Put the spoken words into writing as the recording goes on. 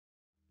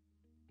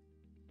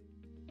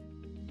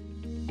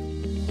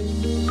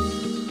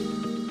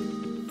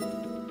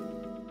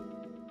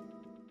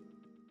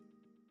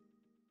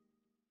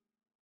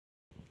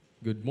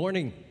Good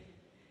morning.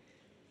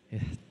 Yeah.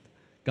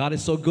 God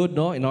is so good,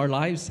 no, in our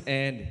lives.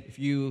 And if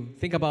you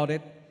think about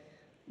it,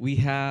 we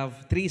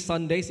have 3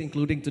 Sundays,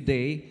 including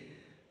today,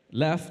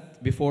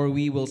 left before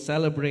we will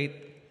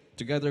celebrate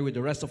together with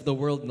the rest of the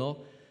world,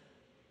 no,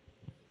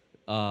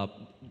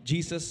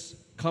 Jesus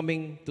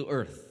coming to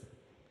earth.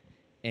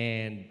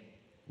 And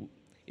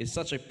it's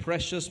such a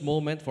precious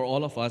moment for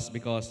all of us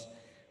because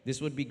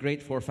this would be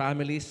great for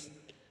families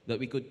that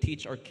we could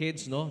teach our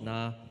kids, no,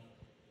 na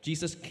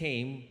Jesus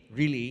came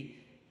really,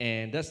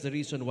 and that's the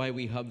reason why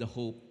we have the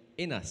hope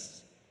in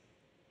us.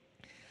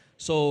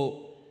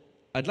 So,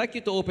 I'd like you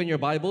to open your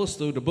Bibles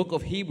to the book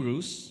of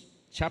Hebrews,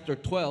 chapter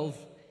 12,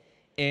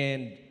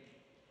 and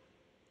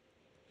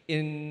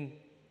in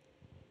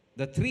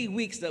the 3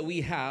 weeks that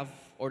we have,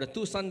 or the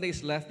 2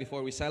 Sundays left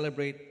before we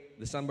celebrate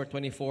December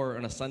 24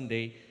 on a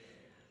Sunday,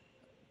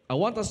 I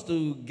want us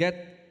to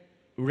get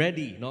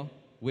ready, no,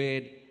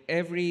 with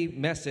every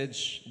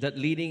message that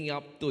leading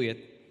up to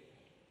it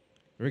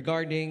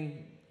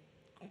regarding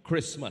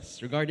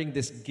Christmas, regarding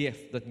this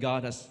gift that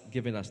God has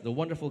given us, the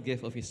wonderful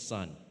gift of His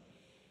Son.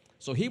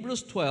 So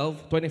Hebrews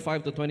 12,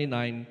 25 to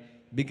 29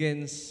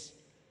 begins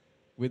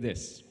with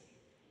this.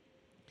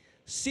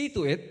 See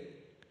to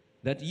it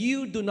that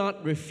you do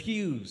not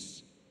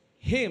refuse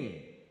Him,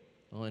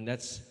 oh, and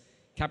that's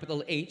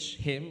capital H,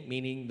 Him,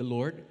 meaning the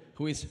Lord,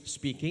 who is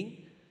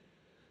speaking.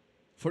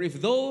 For if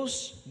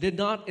those did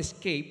not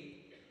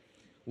escape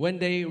when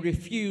they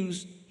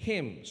refused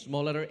Him,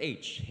 small letter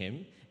H,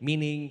 Him,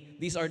 meaning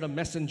these are the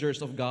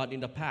messengers of God in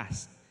the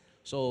past.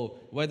 So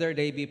whether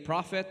they be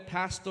prophet,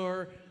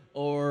 pastor,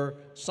 or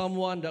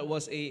someone that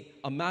was a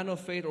man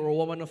of faith or a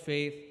woman of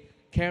faith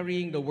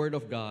carrying the word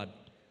of God,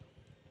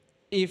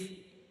 if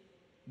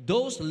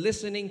those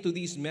listening to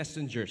these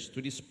messengers, to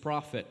these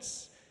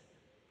prophets,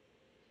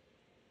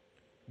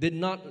 did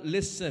not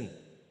listen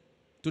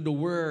to the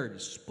word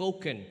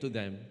spoken to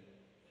them,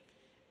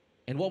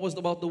 and what was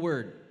about the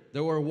word?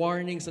 There were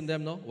warnings on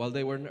them, no, while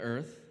they were on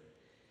earth.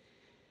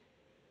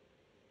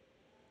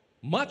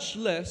 Much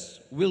less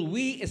will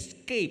we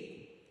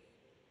escape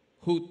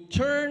who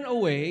turn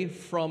away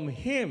from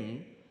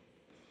Him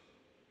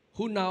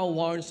who now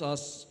warns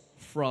us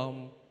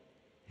from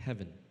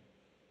heaven.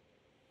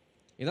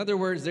 In other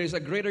words, there is a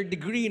greater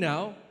degree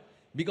now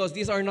because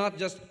these are not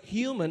just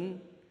human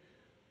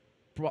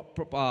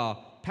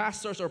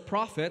pastors or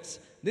prophets.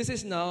 This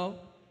is now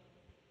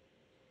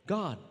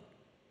God,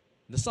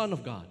 the Son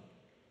of God,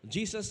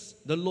 Jesus,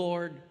 the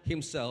Lord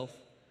Himself,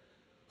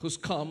 who's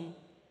come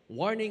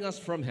warning us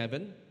from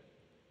heaven.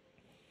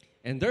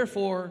 And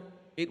therefore,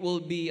 it will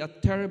be a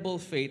terrible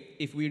fate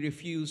if we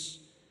refuse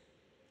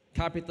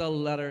capital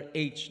letter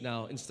H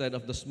now instead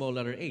of the small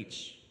letter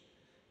H.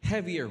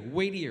 Heavier,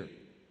 weightier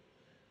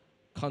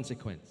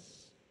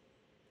consequence.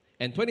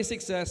 And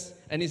 26 says,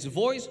 and His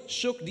voice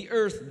shook the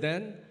earth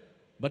then,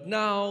 but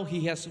now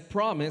He has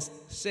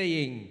promised,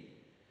 saying,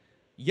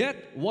 yet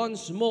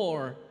once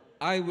more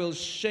I will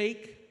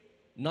shake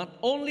not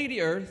only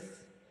the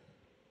earth,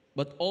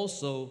 but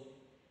also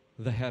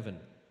the heaven.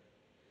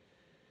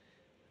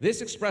 This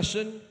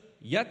expression,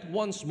 yet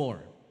once more,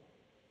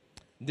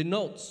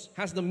 denotes,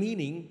 has the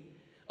meaning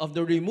of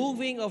the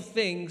removing of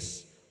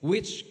things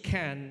which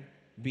can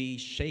be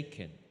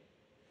shaken,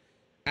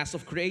 as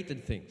of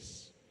created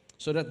things,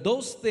 so that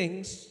those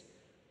things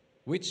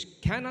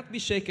which cannot be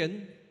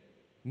shaken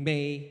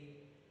may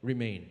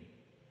remain.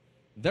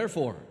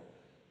 Therefore,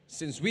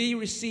 since we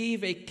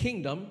receive a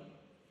kingdom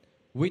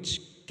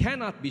which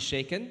cannot be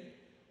shaken,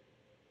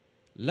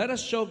 let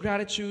us show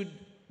gratitude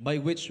by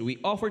which we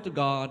offer to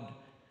God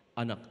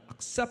an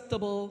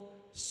acceptable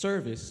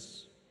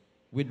service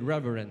with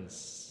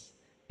reverence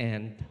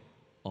and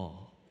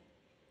awe.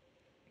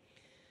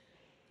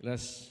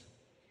 Let's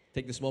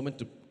take this moment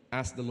to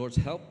ask the Lord's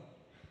help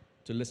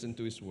to listen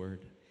to His word.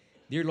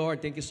 Dear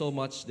Lord, thank you so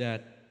much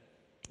that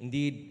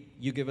indeed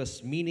you give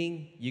us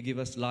meaning, you give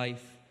us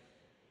life.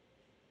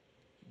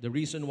 The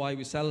reason why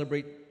we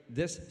celebrate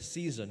this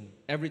season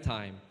every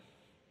time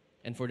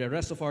and for the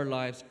rest of our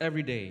lives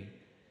every day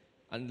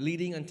and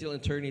leading until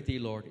eternity,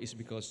 Lord, is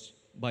because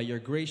by your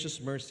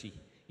gracious mercy,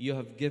 you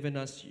have given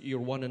us your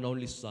one and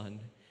only Son,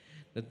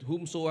 that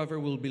whomsoever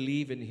will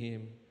believe in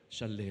Him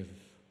shall live.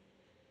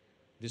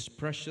 This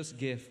precious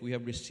gift we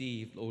have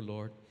received, O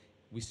Lord,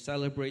 we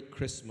celebrate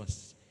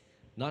Christmas,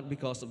 not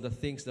because of the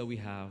things that we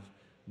have,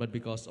 but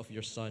because of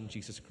your Son,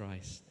 Jesus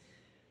Christ.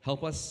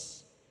 Help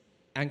us,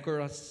 anchor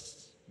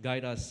us,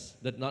 guide us,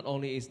 that not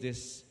only is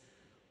this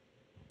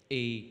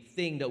a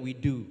thing that we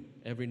do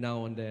every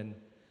now and then,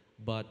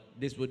 but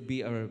this would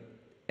be our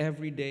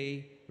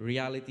everyday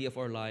reality of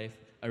our life,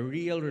 a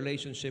real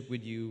relationship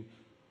with you,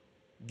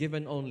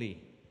 given only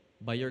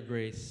by your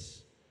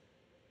grace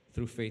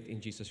through faith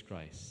in Jesus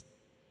Christ.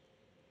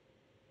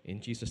 In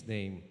Jesus'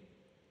 name,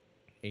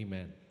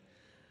 amen.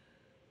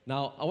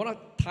 Now, I want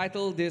to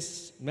title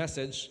this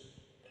message,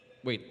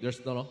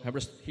 Hebrews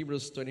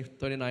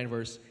 29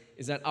 verse,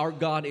 is that our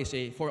God is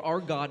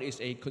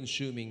a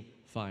consuming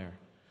fire.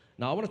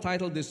 Now, I want to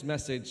title this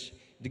message,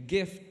 The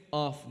Gift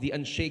of the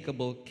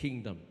Unshakable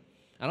Kingdom.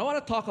 And I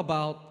want to talk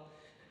about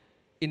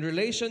in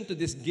relation to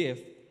this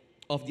gift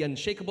of the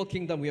unshakable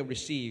kingdom we have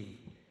received,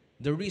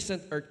 the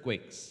recent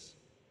earthquakes.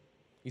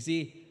 You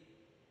see,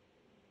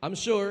 I'm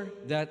sure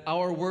that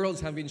our worlds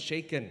have been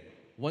shaken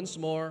once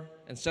more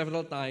and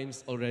several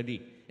times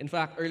already. In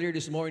fact, earlier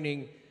this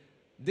morning,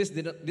 this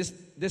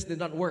did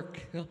not work.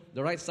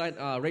 The right side,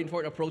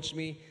 Rainford approached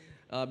me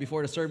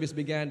before the service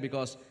began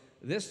because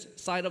this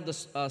side of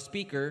the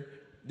speaker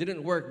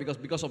didn't work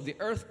because of the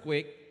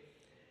earthquake.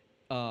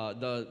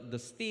 The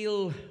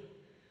steel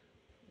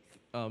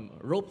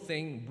rope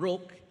thing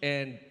broke,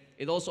 and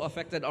it also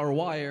affected our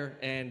wire.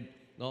 And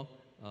no,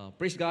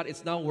 praise God,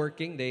 it's now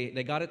working.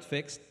 They got it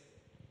fixed.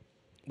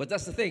 But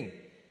that's the thing.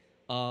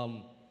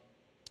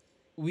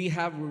 We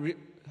have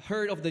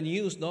heard of the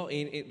news,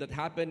 that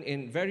happened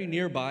in very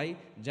nearby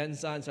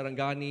Jensan,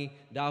 Sarangani,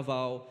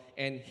 Davao,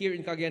 and here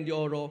in Cagayan de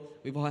Oro,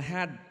 we've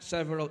had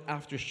several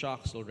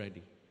aftershocks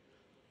already.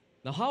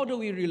 Now, how do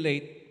we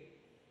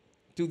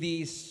relate to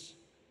these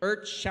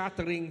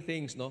earth-shattering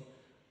things, no?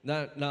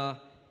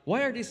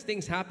 Why are these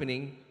things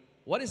happening?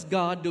 What is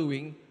God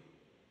doing?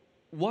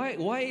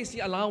 Why is He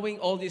allowing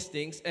all these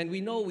things? And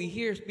we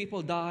hear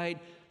people died,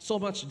 so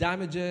much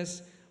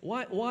damages.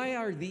 Why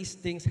are these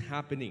things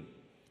happening?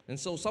 And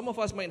so some of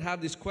us might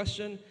have this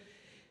question.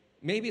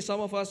 Maybe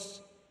some of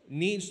us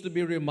needs to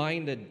be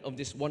reminded of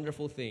this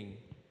wonderful thing,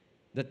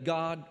 that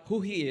God, who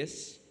He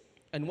is,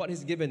 and what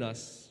He's given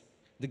us,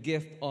 the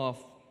gift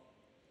of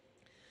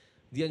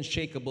the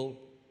unshakable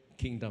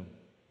kingdom.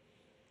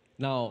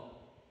 Now,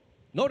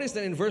 notice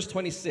that in verse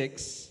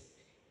 26,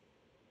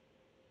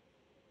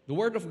 the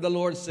word of the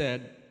Lord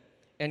said,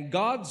 "And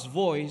God's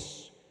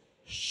voice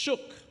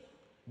shook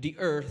the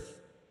earth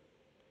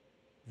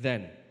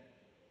then."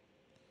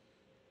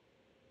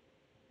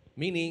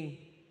 Meaning,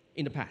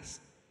 in the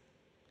past.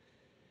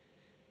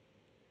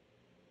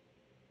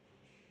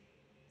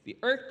 The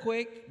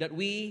earthquake that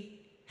we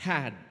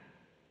had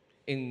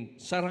in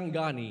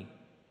Sarangani,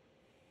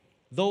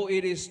 though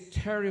it is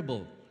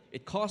terrible,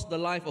 it cost the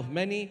life of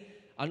many,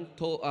 and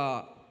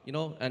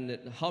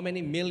how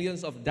many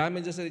millions of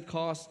damages that it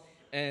cost,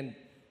 and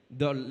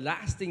the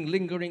lasting,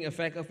 lingering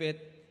effect of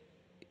it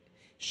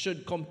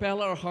should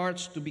compel our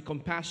hearts to be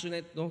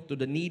compassionate, to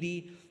the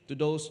needy, to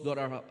those that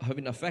have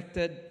been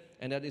affected,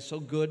 and that is so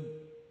good.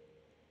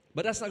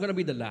 But that's not going to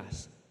be the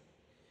last.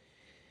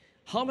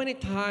 How many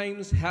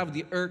times have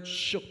the earth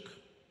shook?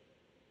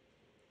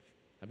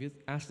 Have you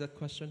asked that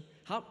question?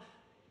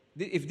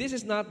 If this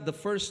is not the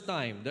first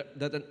time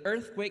that an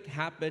earthquake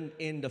happened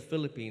in the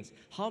Philippines,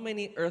 how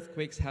many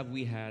earthquakes have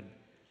we had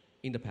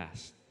in the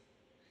past?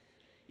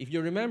 If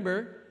you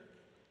remember,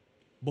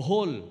 the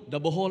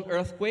Bohol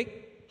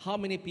earthquake, how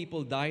many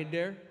people died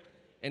there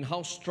and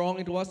how strong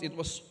it was? It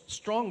was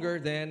stronger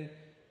than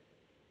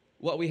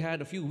what we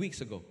had a few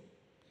weeks ago.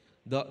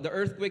 The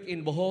earthquake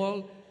in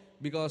Bohol,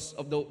 because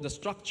of the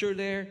structure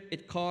there,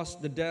 it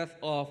caused the death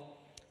of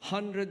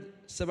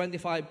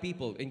 175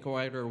 people,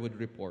 Inquirer would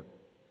report.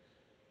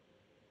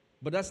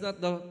 But that's not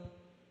the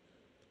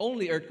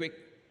only earthquake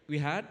we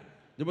had.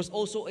 There was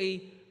also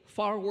a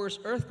far worse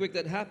earthquake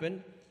that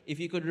happened. If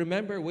you could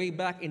remember, way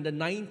back in the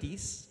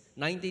 90s,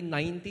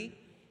 1990,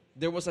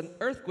 there was an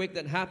earthquake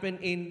that happened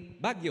in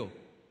Baguio.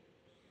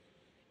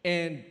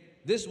 And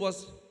this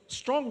was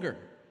stronger.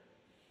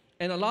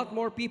 And a lot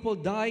more people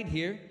died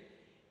here.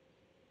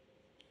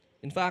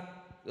 In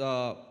fact,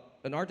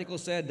 an article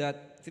said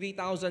that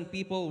 3,000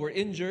 people were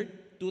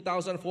injured,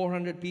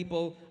 2,400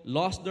 people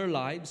lost their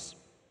lives,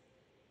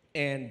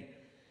 and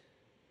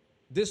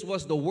this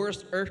was the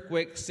worst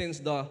earthquake since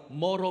the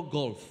Moro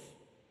Gulf,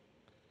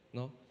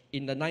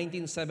 in the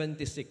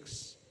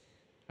 1976.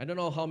 I don't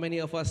know how many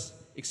of us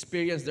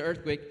experienced the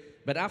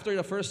earthquake, but after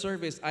the first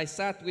service, I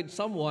sat with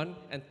someone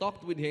and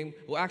talked with him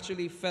who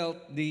actually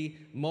felt the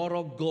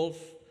Moro Gulf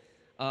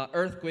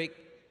earthquake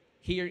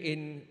here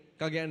in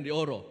Cagayan de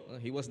Oro.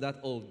 He was that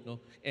old,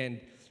 and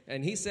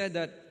he said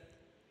that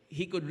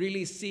he could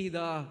really see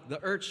the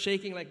earth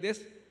shaking like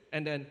this,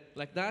 and then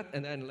like that,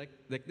 and then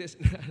like this,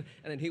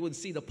 and then he would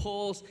see the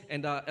poles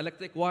and the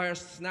electric wires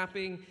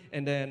snapping,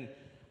 and then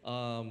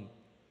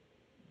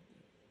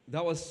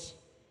that was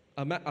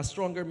a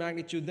stronger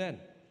magnitude then.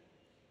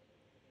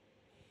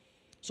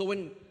 So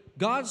when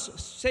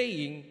God's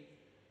saying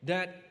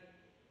that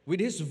with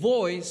His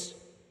voice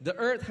the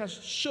earth has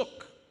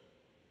shook,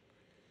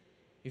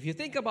 if you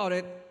think about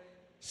it,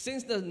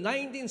 since the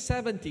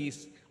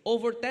 1970s,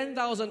 over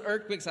 10,000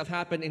 earthquakes have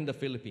happened in the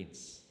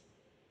Philippines.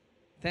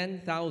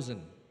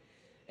 10,000.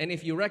 And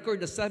if you record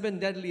the 7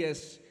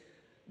 deadliest,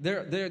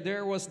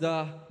 there was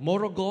the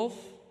Moro Gulf,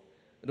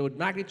 the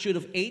magnitude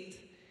of 8,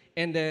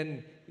 and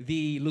then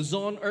the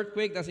Luzon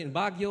earthquake, that's in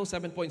Baguio,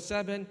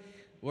 7.7,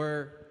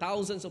 where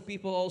thousands of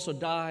people also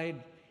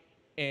died,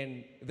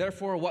 and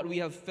therefore what we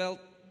have felt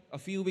a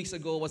few weeks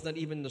ago was not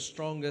even the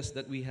strongest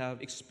that we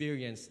have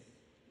experienced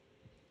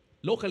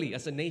locally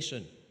as a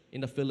nation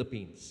in the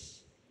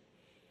Philippines.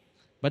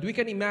 But we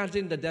can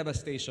imagine the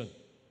devastation.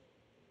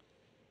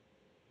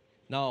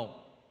 Now,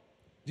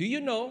 do you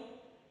know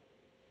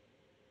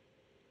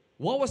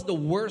what was the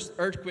worst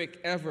earthquake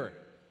ever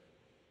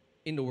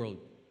in the world?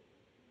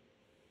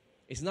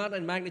 It's not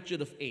a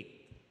magnitude of 8.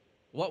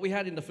 What we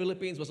had in the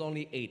Philippines was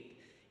only 8.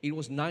 It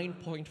was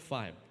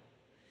 9.5.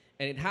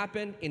 And it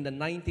happened in the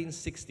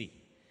 1960s.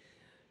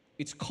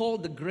 It's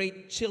called the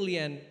Great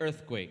Chilean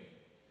Earthquake,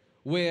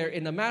 where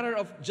in a matter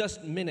of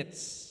just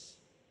minutes,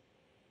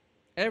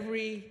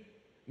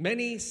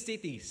 many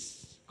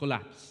cities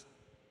collapsed.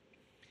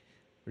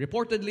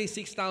 Reportedly,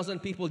 6,000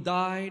 people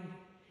died,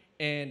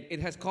 and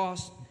it has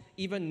caused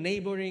even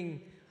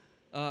neighboring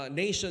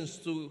nations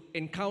to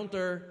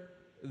encounter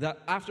the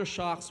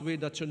aftershocks with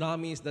the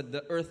tsunamis that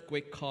the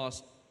earthquake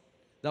caused,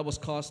 that was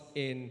caused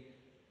in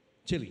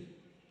Chile.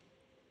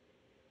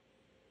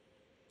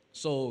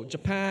 So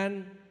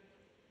Japan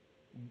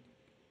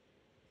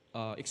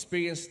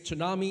experienced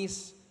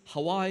tsunamis.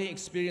 Hawaii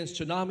experienced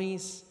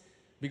tsunamis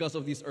because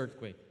of this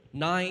earthquake.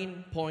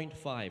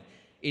 9.5.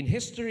 In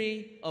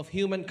history of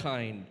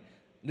humankind,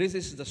 this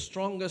is the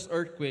strongest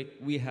earthquake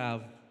we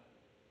have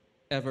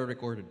ever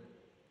recorded.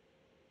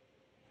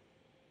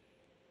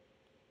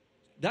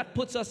 That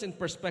puts us in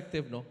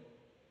perspective, no?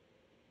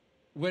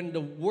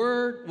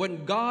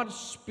 When God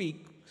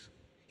speaks,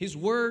 His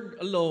word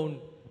alone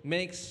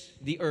makes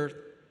the earth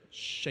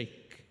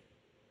shake.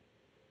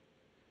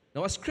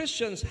 Now, as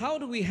Christians, how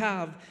do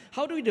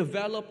we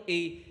develop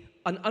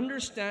an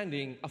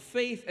understanding, a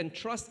faith and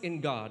trust in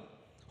God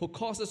who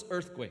causes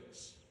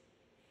earthquakes?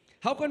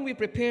 How can we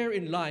prepare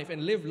in life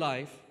and live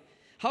life?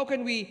 How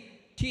can we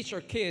teach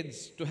our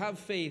kids to have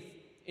faith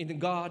in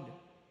God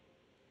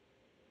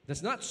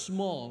that's not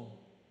small,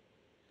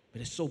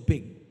 but is so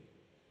big,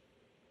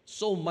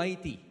 so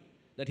mighty,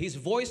 that His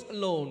voice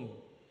alone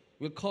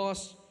will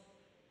cause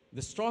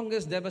the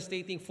strongest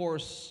devastating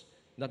force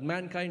that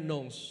mankind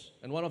knows,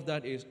 and one of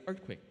that is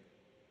earthquake.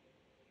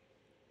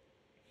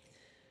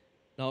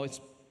 Now,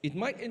 it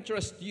might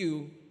interest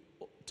you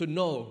to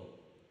know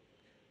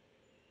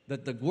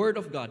that the Word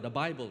of God, the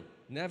Bible,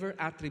 never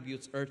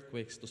attributes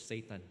earthquakes to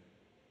Satan.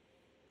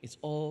 It's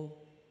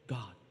all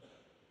God.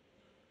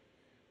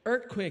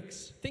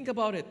 Earthquakes, think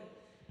about it.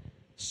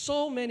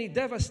 So many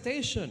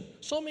devastation,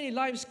 so many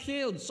lives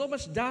killed, so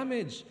much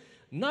damage.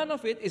 None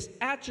of it is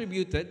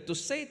attributed to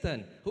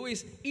Satan, who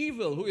is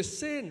evil, who is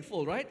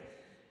sinful, right?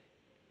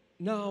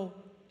 Now,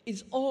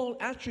 it's all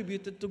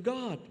attributed to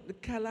God, the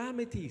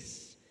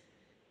calamities.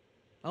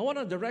 I want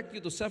to direct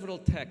you to several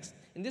texts,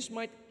 and this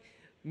might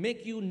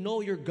make you know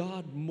your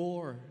God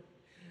more,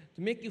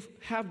 to make you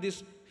have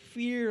this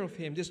fear of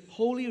Him, this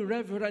holy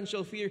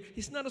reverential fear.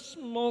 He's not a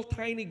small,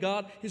 tiny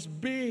God. He's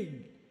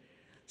big.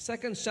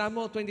 2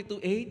 Samuel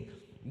 22:8,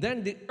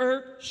 then the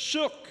earth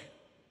shook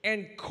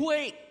and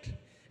quaked,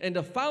 and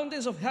the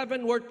fountains of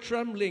heaven were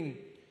trembling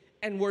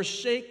and were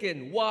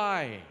shaken.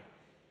 Why?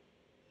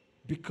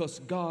 Because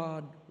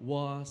God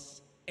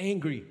was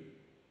angry.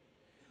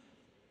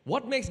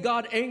 What makes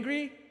God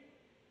angry?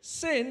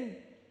 Sin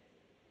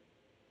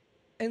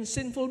and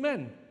sinful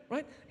men,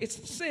 right?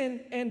 It's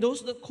sin and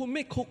those that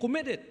who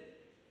commit it,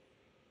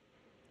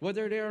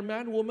 whether they are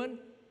man, woman,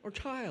 or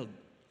child.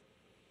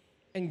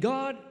 And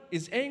God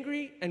is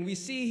angry, and we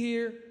see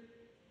here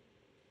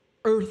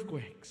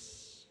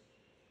earthquakes.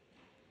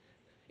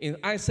 In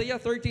Isaiah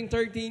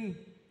 13:13,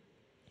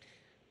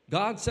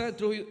 God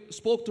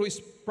spoke through His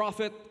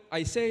prophet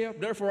Isaiah,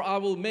 therefore I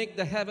will make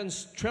the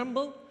heavens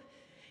tremble,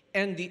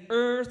 and the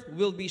earth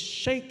will be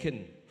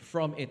shaken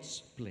from its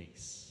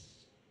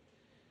place.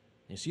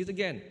 You see it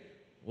again.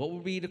 What will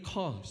be the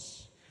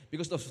cause?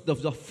 Because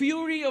of the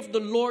fury of the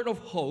Lord of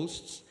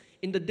hosts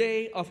in the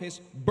day of His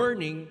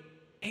burning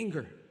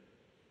anger.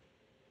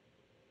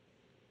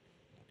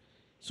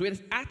 So it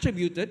is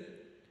attributed.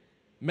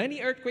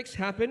 Many earthquakes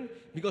happen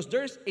because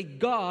there's a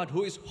God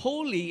who is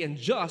holy and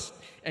just,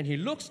 and He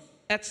looks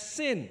at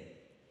sin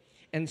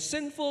and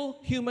sinful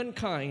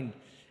humankind,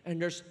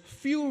 and there's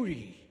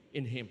fury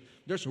in Him.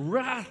 There's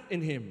wrath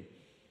in Him.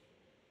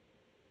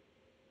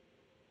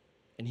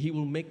 And He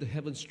will make the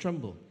heavens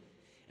tremble,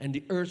 and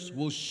the earth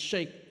will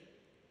shake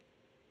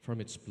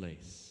from its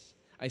place.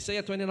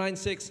 Isaiah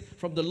 29:6,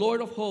 from the Lord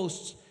of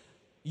hosts,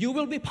 you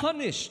will be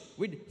punished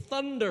with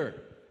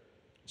thunder.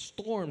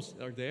 Storms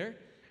are there,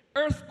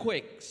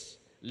 earthquakes,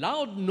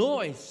 loud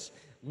noise,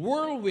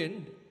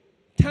 whirlwind,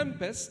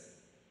 tempest,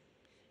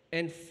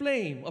 and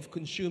flame of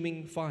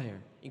consuming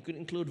fire. It could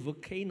include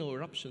volcano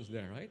eruptions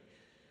there, right?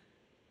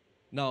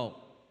 Now,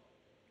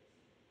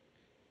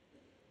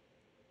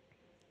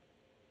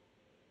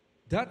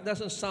 that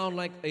doesn't sound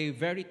like a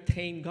very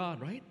tame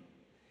God, right?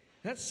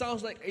 That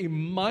sounds like a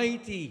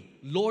mighty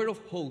Lord of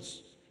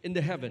hosts in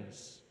the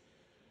heavens,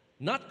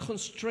 not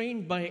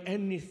constrained by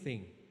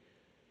anything.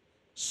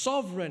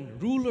 Sovereign,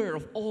 ruler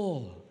of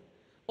all,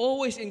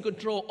 always in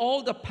control,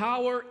 all the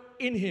power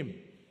in Him.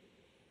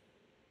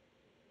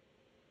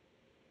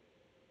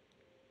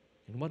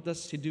 And what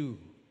does He do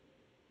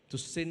to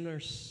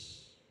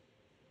sinners?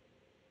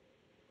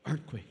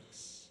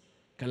 Earthquakes,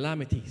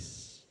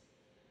 calamities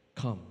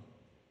come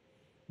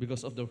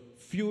because of the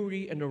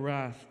fury and the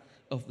wrath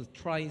of the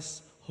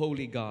thrice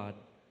holy God.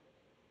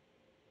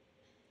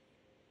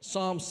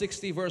 Psalm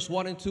 60 verse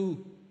 1 and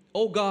 2,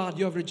 Oh God,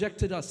 you have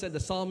rejected us, said the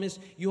psalmist.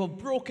 You have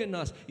broken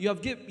us. You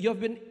have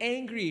been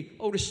angry.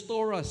 Oh,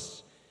 restore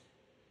us.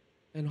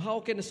 And how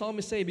can the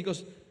psalmist say?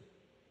 Because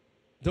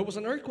there was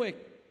an earthquake.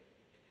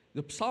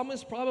 The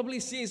psalmist probably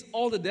sees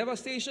all the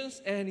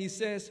devastations and he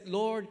says,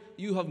 Lord,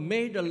 you have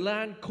made the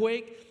land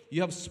quake.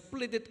 You have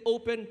split it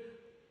open.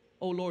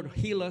 Oh Lord,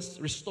 heal us,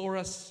 restore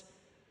us.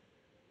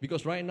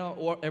 Because right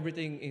now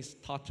everything is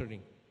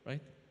tottering,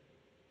 right?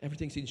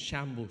 Everything's in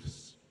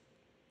shambles.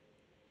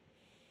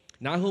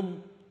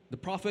 Nahum, the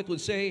prophet,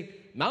 would say,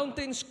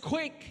 mountains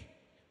quake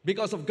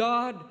because of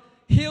God,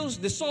 hills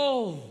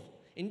dissolve.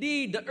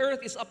 Indeed, the earth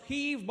is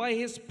upheaved by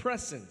His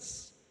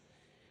presence,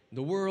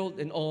 the world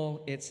and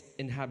all its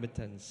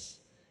inhabitants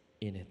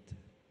in it.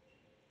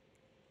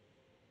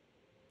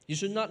 You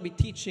should not be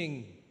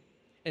teaching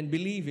and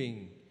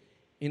believing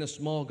in a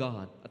small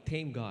God, a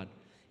tame God.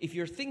 If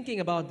you're thinking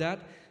about that,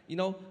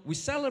 we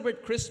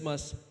celebrate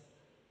Christmas.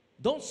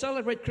 Don't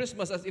celebrate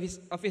Christmas as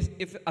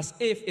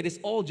if it is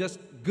all just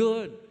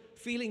good,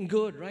 feeling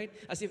good, right?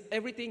 As if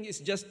everything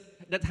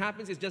that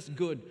happens is just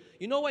good.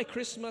 You know why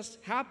Christmas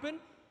happened?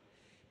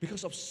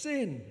 Because of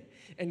sin.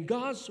 And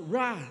God's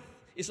wrath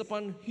is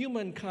upon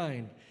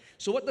humankind.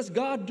 So what does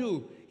God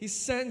do? He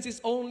sends His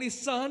only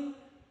Son,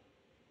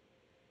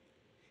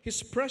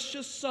 His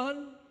precious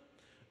Son,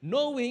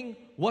 knowing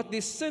what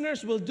these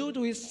sinners will do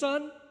to His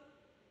Son.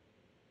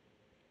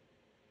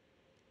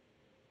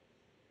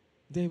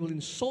 They will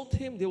insult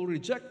Him, they will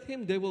reject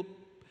Him, they will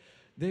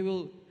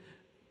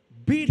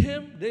beat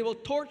Him, they will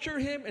torture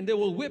Him, and they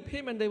will whip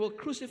Him, and they will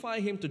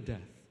crucify Him to death.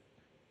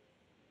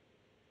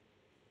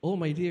 Oh,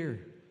 my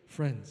dear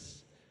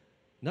friends,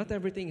 not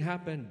everything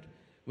happened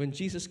when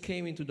Jesus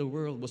came into the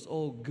world was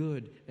all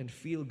good and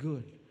feel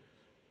good.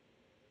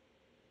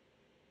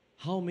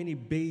 How many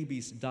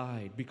babies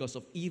died because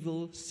of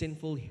evil,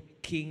 sinful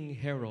King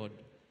Herod,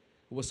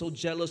 who was so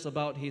jealous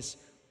about his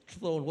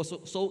throne, was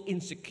so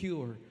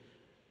insecure,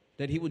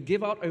 that he would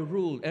give out a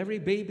rule: every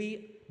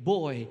baby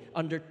boy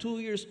under 2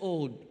 years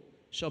old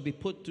shall be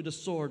put to the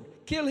sword.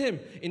 Kill him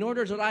in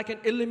order that I can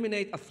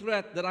eliminate a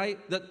threat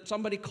that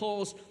somebody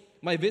calls,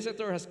 my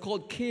visitor has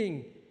called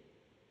king.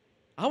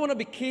 I want to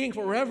be king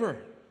forever,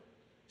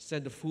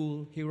 said the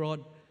fool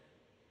Herod,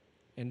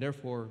 and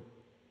therefore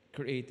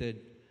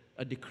created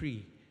a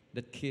decree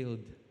that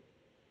killed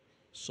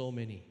so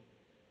many.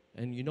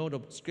 And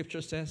the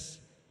scripture says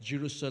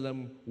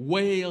Jerusalem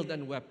wailed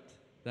and wept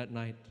that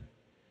night,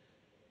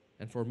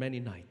 and for many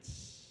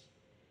nights.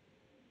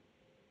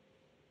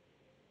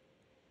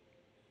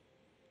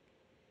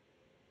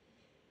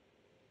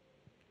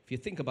 If you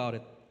think about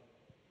it,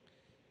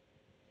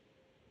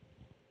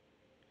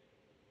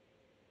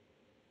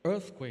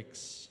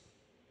 earthquakes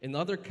and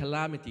other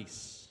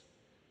calamities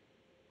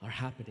are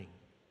happening,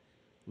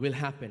 will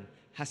happen,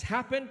 has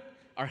happened,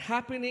 are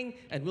happening,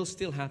 and will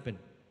still happen.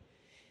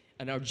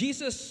 And our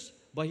Jesus,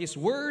 by His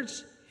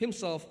words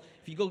Himself,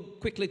 if you go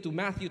quickly to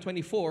Matthew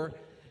 24,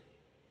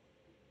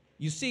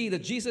 you see that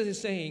Jesus is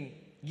saying,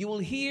 you will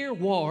hear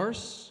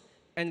wars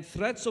and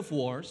threats of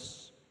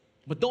wars,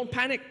 but don't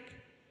panic.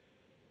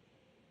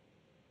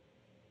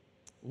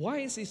 Why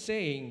is He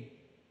saying,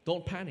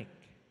 don't panic?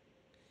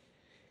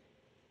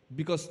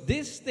 Because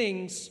these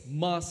things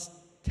must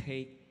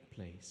take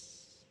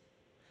place.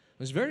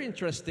 It's very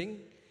interesting,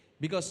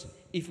 because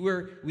if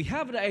we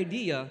have the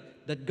idea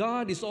that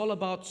God is all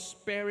about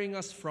sparing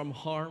us from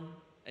harm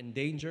and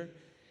danger,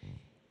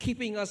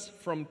 keeping us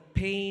from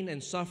pain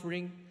and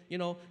suffering.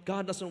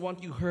 God doesn't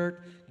want you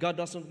hurt. God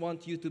doesn't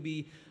want you to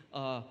be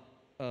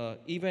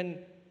even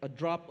a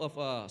drop of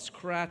a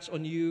scratch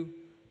on you.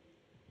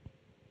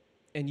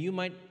 And you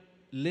might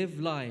live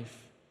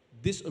life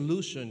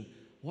disillusioned.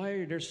 Why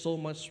are there so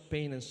much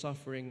pain and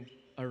suffering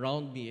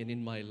around me and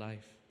in my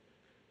life?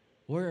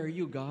 Where are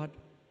you, God?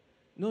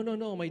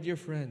 No, my dear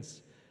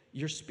friends.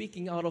 You're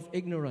speaking out of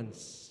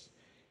ignorance.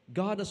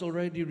 God has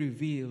already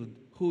revealed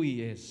who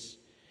He is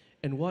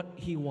and what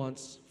He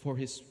wants for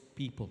His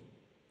people.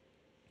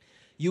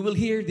 You will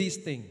hear these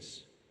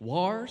things: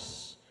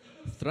 wars,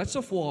 threats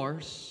of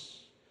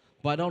wars,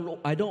 but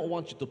I don't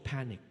want you to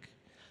panic.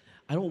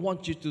 I don't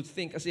want you to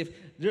think as if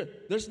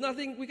there's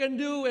nothing we can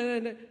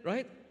do,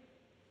 right?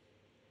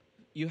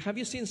 Have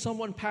you seen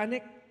someone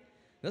panic?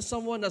 That's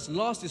someone that's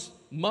lost his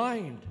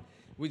mind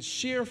with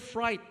sheer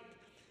fright.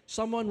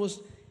 Someone who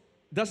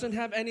doesn't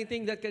have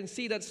anything that can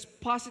see that's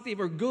positive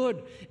or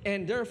good,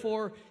 and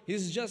therefore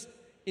he's just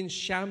in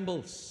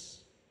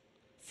shambles,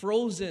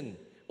 frozen,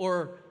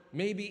 or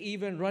maybe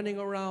even running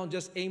around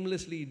just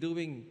aimlessly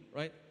doing,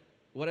 right,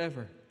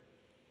 whatever.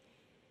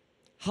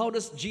 How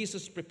does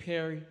Jesus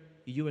prepare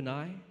you and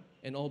I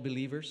and all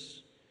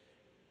believers?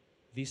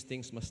 These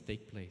things must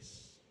take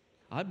place.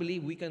 I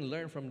believe we can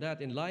learn from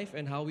that in life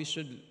and how we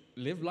should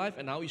live life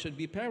and how we should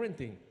be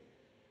parenting.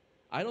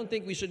 I don't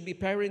think we should be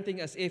parenting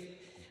as if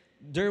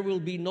there will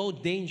be no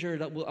danger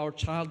that our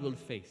child will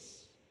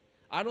face.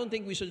 I don't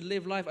think we should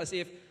live life as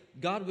if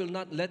God will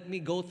not let me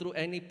go through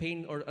any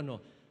pain or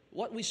no.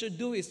 What we should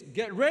do is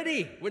get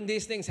ready when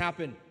these things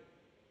happen.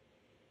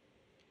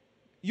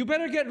 You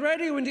better get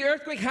ready when the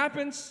earthquake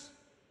happens.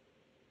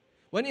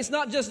 When it's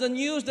not just the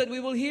news that we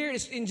will hear,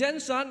 it's in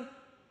Jensen,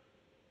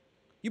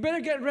 you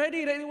better get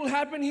ready that it will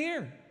happen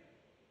here.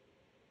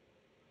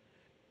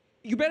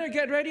 You better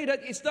get ready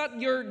that it's not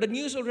the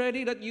news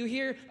already that you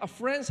hear a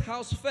friend's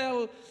house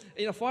fell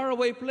in a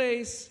faraway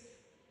place.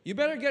 You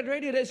better get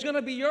ready that it's going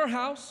to be your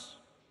house.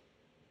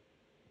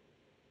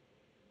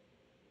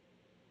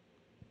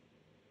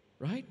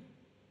 Right?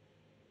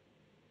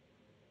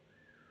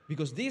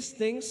 Because these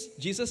things,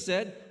 Jesus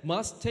said,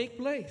 must take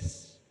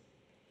place.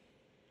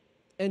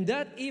 And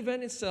that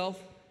event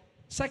itself,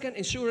 second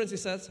assurance, he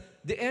says,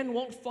 the end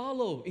won't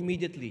follow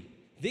immediately.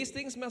 These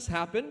things must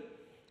happen,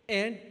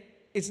 and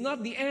it's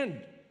not the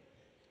end.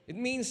 It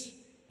means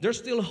there's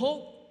still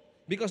hope,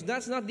 because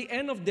that's not the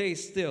end of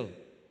days still.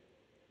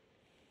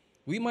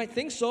 We might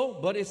think so,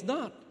 but it's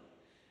not.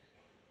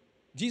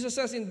 Jesus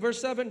says in verse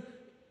 7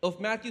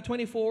 of Matthew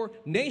 24,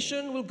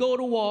 nation will go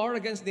to war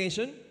against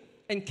nation,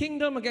 and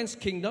kingdom against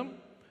kingdom.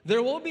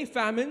 There will be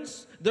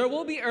famines, there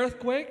will be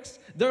earthquakes,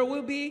 there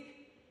will be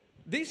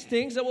these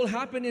things that will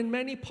happen in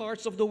many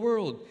parts of the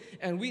world.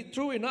 And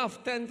true enough,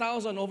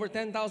 over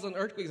 10,000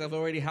 earthquakes have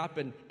already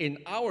happened in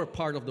our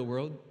part of the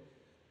world.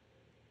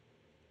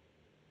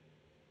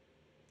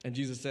 And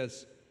Jesus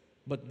says,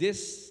 but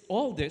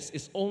all this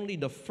is only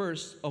the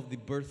first of the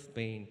birth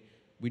pain,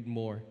 with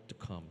more to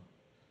come.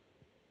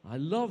 I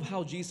love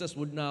how Jesus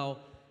would now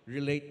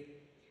relate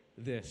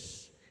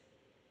this.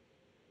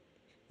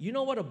 You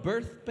know what a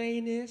birth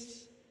pain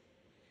is?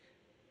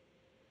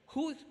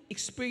 Who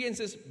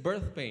experiences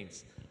birth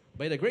pains?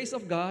 By the grace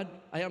of God,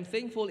 I am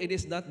thankful it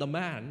is not the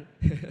man.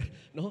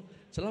 No,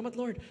 salamat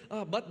Lord.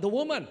 But the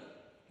woman.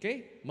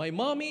 Okay? My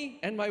mommy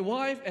and my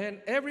wife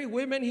and every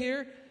woman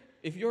here,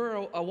 if you're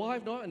a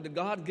wife, no, and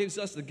God gives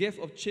us the gift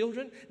of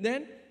children,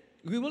 then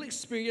we will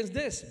experience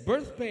this,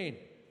 birth pain.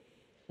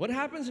 What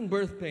happens in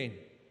birth pain?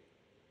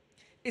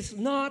 It's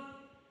not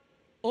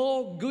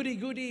all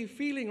goody-goody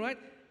feeling, right?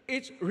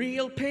 It's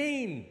real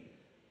pain,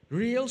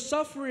 real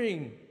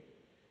suffering.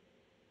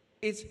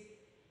 It's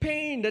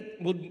pain that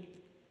would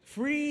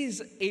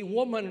freeze a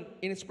woman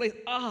in its place.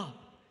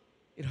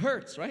 It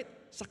hurts, right?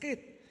 Sakit.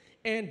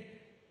 And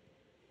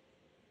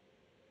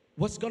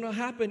what's going to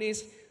happen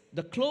is,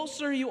 the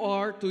closer you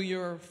are to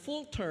your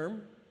full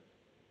term,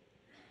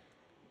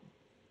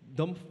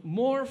 the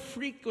more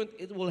frequent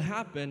it will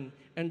happen,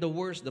 and the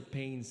worse the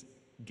pains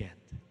get.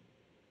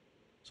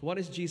 So what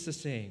is Jesus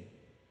saying?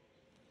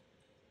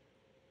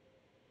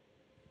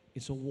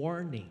 It's a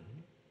warning,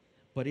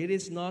 but it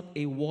is not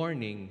a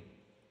warning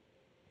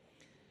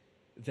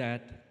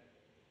that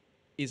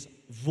is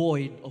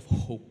void of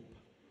hope.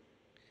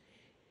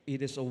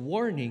 It is a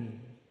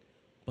warning,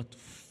 but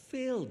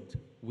filled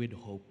with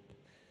hope.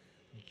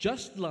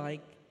 Just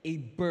like a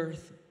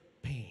birth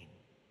pain.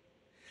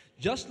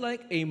 Just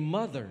like a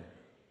mother,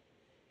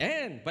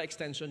 and by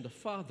extension the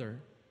father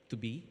to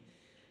be,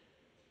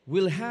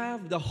 will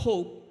have the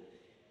hope.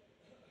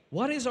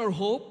 What is our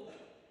hope?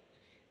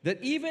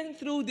 That even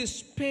through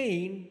this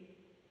pain,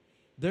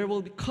 there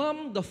will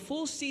come the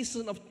full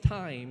season of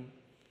time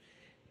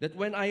that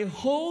when I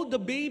hold the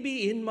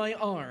baby in my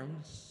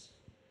arms,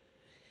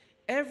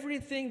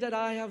 everything that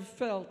I have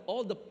felt,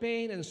 all the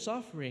pain and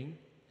suffering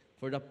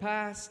for the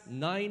past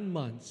 9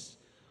 months,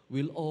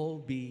 will all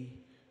be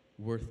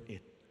worth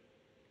it.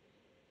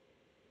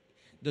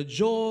 The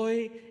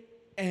joy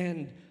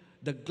and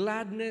the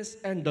gladness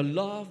and the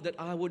love that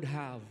I would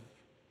have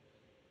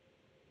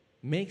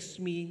makes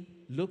me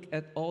look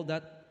at all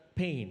that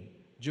pain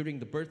during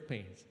the birth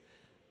pains.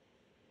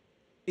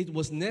 It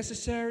was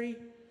necessary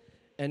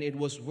and it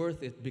was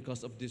worth it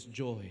because of this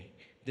joy,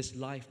 this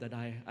life that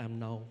I am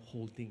now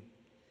holding.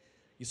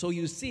 So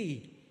you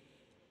see,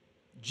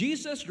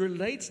 Jesus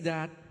relates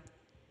that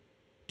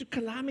to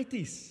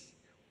calamities,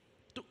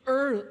 to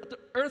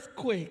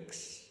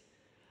earthquakes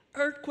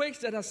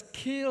that has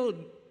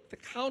killed the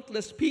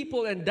countless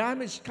people and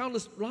damaged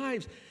countless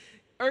lives,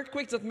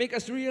 earthquakes that make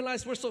us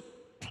realize we're so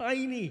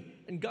tiny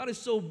and God is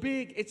so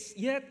big.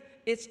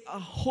 Yet it's a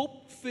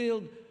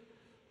hope-filled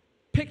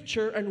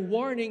picture and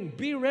warning.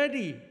 Be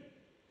ready.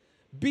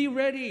 Be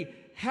ready.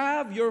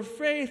 Have your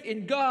faith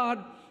in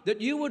God that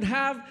you would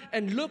have,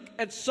 and look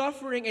at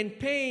suffering and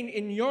pain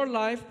in your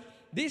life.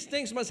 These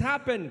things must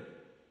happen.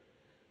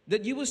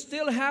 That you will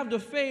still have the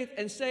faith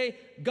and say,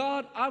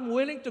 God, I'm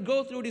willing to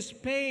go through this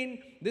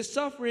pain, this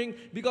suffering,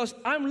 because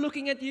I'm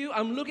looking at you.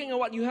 I'm looking at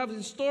what you have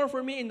in store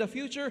for me in the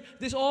future.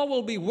 This all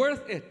will be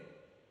worth it.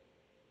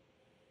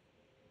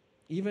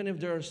 Even if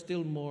there are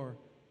still more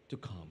to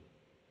come.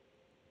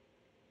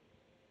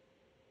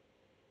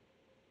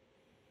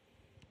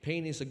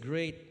 Pain is a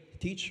great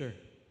teacher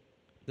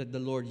that the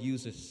Lord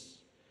uses.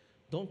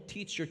 Don't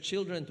teach your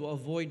children to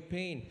avoid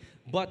pain,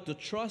 but to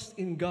trust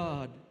in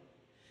God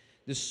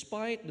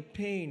despite the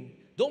pain.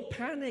 Don't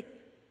panic,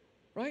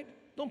 right?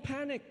 Don't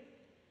panic.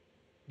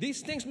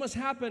 These things must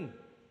happen.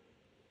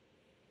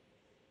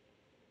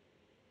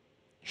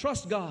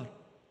 Trust God.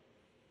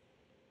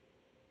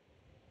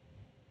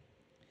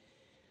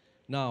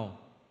 Now,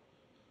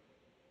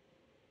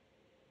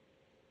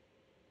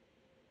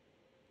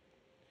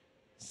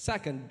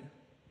 second,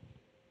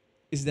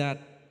 is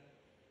that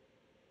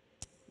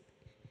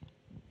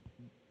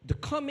the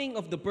coming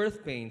of the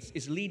birth pains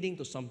is leading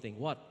to something.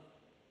 What?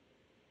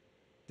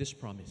 This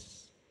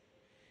promise.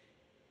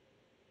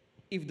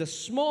 If the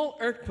small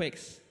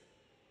earthquakes,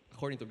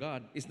 according to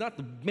God, is not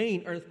the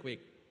main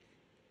earthquake,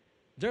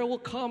 there will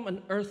come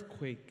an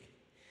earthquake.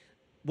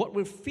 What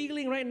we're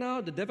feeling right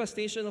now, the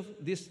devastation of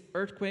these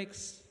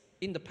earthquakes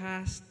in the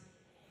past,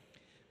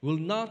 will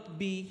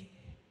be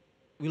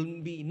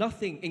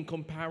nothing in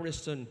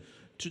comparison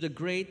to the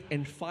great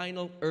and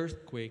final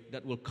earthquake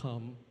that will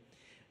come,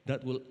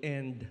 that will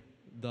end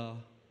the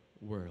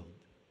world.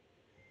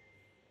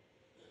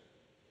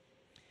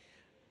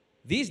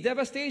 These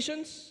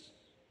devastations,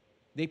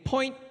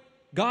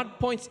 God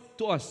points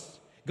to us.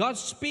 God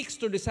speaks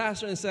to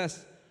disaster and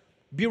says,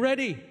 be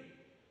ready.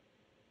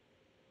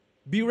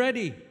 Be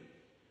ready.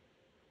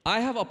 I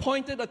have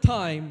appointed a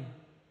time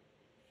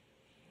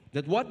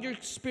that what you're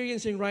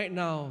experiencing right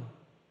now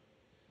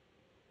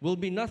will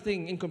be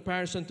nothing in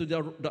comparison to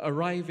the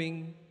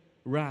arriving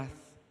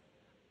wrath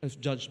of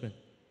judgment.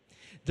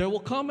 There will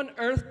come an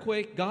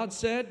earthquake, God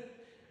said,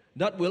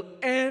 that will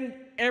end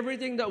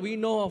everything that we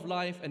know of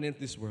life and in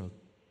this world.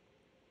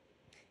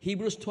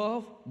 Hebrews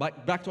 12,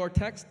 back to our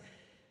text.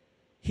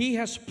 He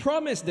has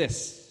promised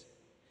this.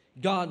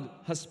 God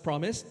has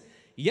promised,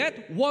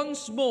 yet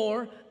once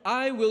more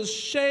I will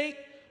shake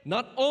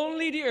not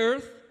only the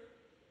earth,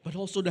 but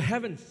also the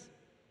heavens.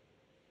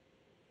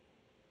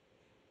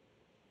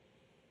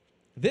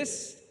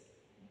 This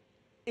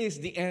is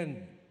the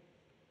end.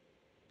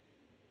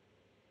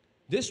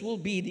 This will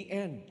be the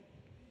end.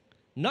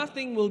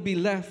 Nothing will be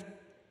left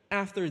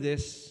after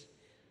this,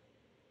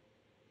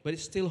 but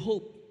it's still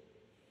hope.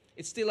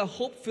 It's still a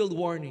hope-filled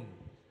warning,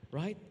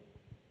 right?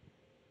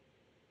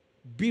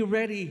 Be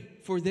ready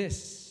for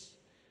this.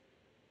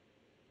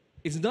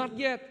 It's not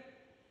yet.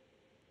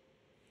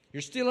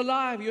 You're still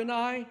alive, you and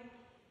I.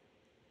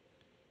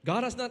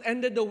 God has not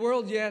ended the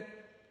world yet.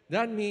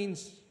 That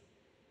means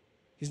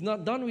He's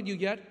not done with you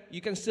yet.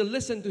 You can still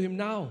listen to Him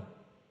now.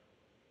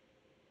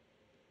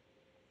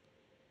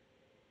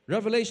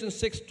 Revelation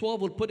 6:12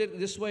 will put it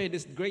this way,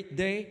 this great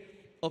day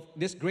of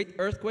this great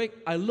earthquake.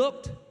 I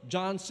looked,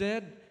 John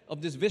said,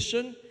 of this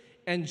vision,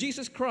 and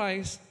Jesus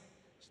Christ,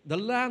 the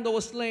Lamb that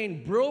was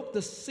slain, broke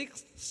the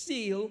sixth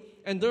seal,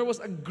 and there was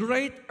a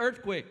great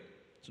earthquake.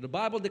 So the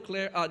Bible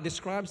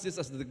describes this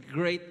as the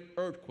great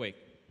earthquake.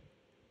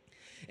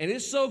 And it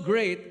is so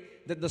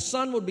great that the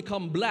sun will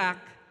become black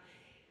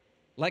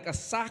like a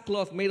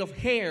sackcloth made of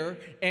hair,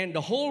 and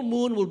the whole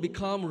moon will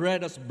become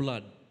red as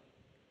blood.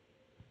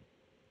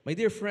 My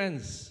dear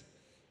friends,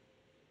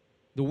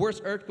 the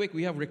worst earthquake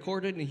we have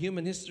recorded in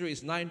human history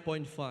is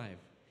 9.5.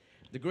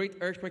 The great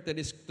earthquake that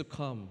is to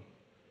come,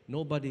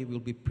 nobody will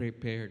be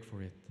prepared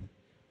for it.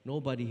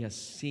 Nobody has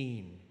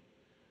seen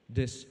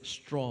this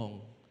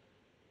strong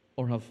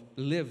or have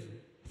lived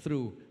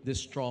through this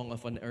strong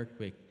of an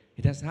earthquake.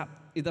 It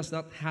does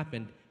not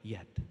happen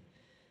yet.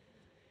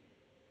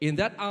 In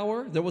that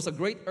hour, there was a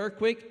great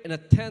earthquake, and a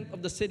tenth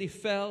of the city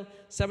fell.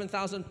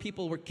 7,000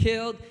 people were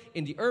killed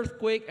in the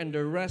earthquake, and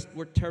the rest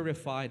were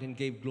terrified and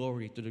gave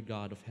glory to the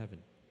God of heaven.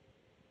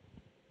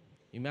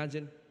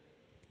 Imagine,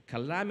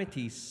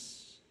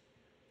 calamities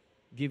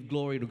give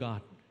glory to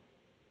God.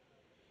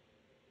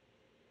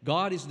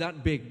 God is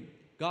that big.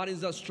 God is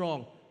that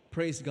strong.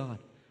 Praise God.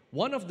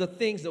 One of the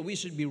things that we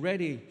should be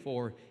ready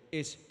for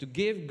is to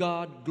give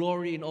God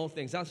glory in all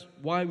things. That's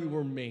why we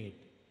were made.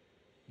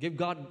 Give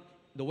God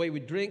the way we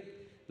drink,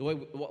 the way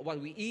what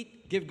we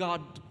eat. Give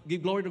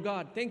glory to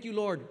God. Thank you,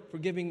 Lord, for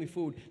giving me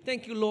food.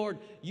 Thank you, Lord,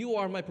 you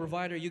are my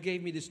provider. You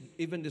gave me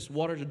even this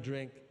water to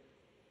drink.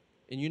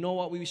 And you know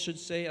what we should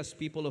say as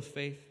people of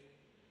faith?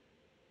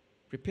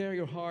 Prepare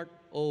your heart,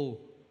 O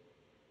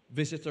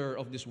visitor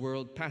of this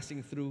world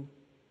passing through.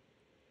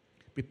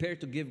 Prepare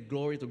to give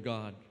glory to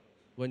God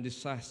when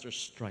disasters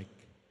strike.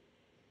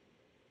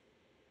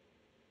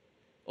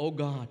 Oh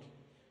God,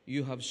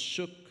 you have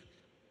shook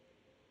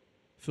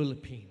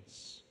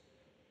Philippines.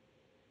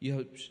 You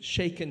have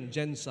shaken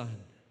Jensan.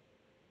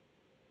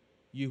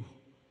 You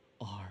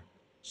are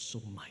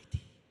so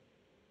mighty.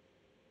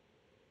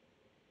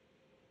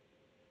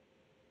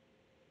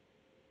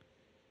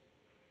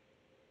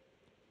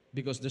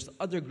 Because there's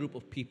another group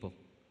of people,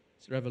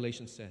 as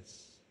Revelation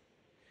says,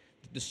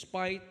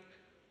 despite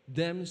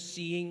them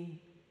seeing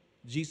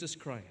Jesus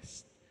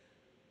Christ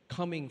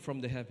coming from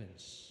the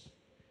heavens,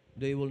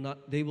 they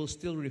will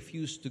still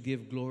refuse to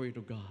give glory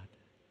to God.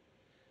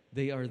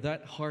 They are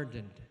that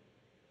hardened.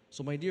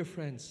 So my dear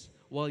friends,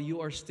 while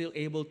you are still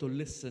able to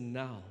listen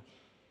now,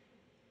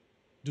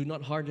 do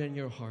not harden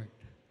your heart.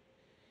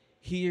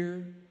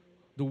 Hear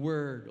the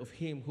word of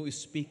Him who is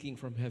speaking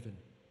from heaven.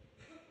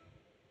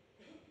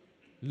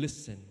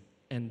 Listen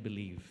and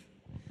believe.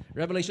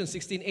 Revelation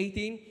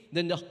 16:18,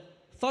 then the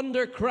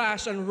thunder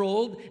crashed and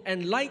rolled,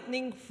 and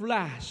lightning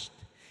flashed,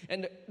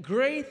 and a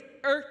great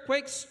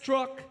earthquake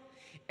struck,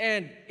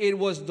 and it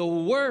was the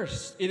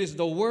worst. It is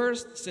the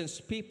worst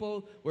since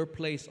people were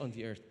placed on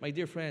the earth. My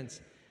dear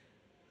friends,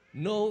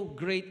 no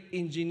great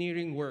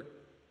engineering work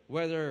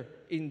whether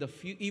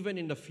even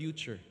in the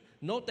future.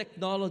 No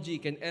technology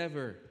can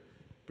ever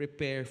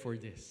prepare for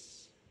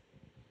this.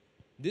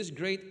 This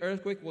great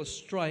earthquake will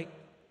strike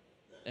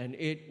and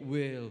it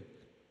will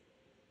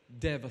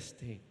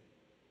devastate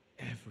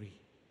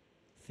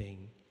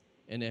everything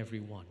and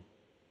everyone.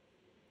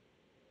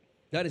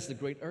 That is the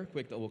great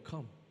earthquake that will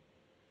come.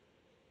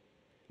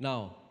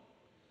 Now,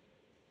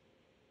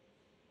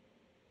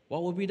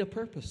 what will be the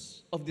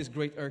purpose of this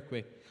great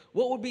earthquake?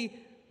 What would be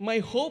my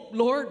hope,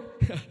 Lord?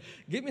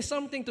 Give me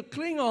something to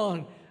cling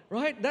on,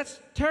 right? That's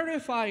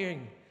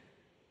terrifying.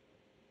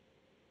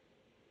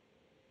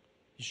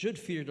 You should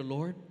fear the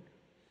Lord,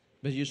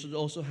 but you should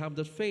also have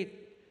the faith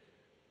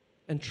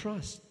and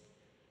trust.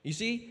 You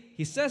see,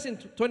 he says in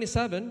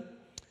 27,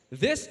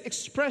 this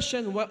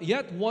expression,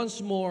 yet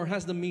once more,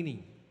 has the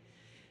meaning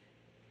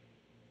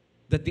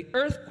that the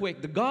earthquake,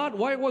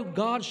 why would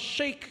God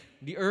shake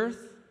the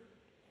earth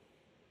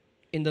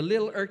in the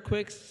little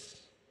earthquakes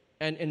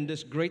and in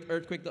this great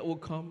earthquake that will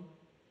come?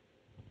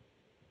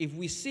 If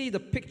we see the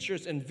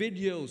pictures and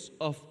videos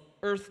of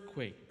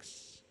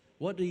earthquakes,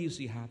 what do you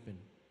see happen?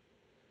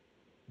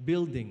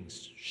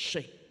 Buildings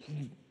shake,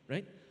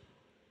 right?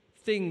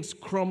 Things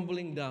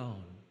crumbling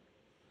down.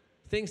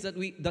 Things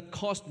that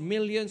cost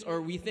millions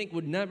or we think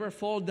would never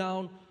fall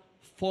down,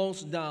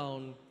 falls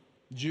down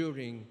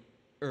during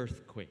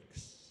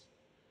earthquakes.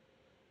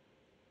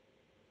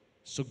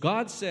 So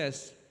God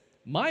says,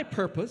 my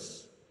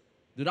purpose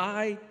that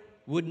I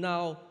would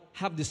now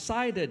have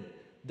decided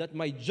that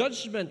my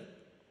judgment,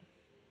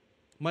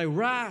 my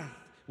wrath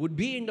would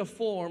be in the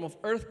form of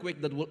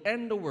earthquake that will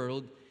end the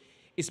world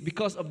is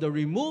because of the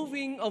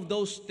removing of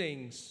those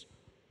things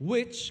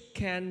which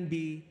can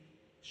be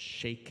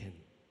shaken.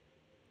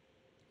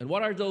 And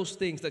what are those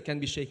things that can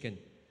be shaken?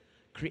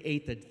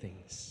 Created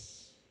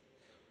things.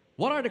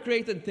 What are the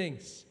created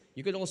things?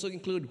 You could also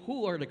include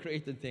who are the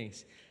created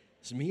things.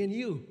 It's me and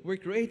you. We're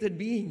created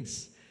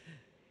beings.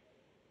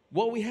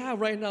 What we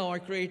have right now are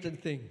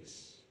created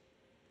things.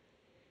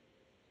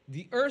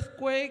 The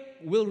earthquake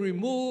will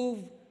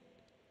remove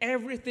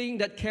everything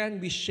that can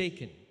be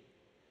shaken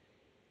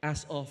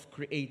as of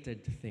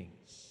created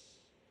things.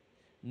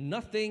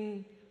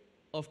 Nothing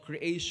of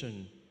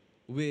creation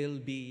will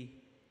be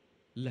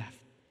left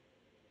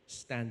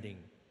standing.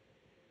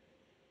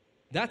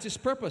 That's His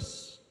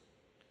purpose.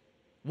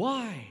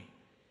 Why?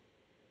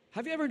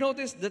 Have you ever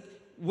noticed that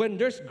when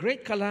there's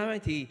great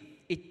calamity,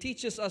 it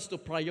teaches us to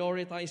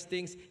prioritize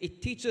things.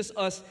 It teaches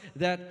us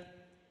that,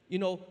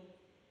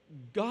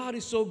 God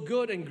is so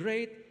good and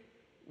great.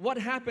 What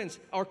happens?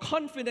 Our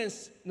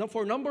confidence,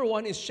 for number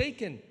one, is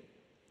shaken.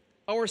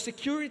 Our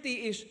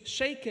security is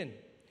shaken.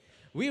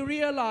 We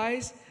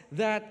realize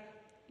that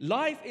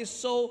life is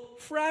so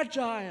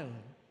fragile.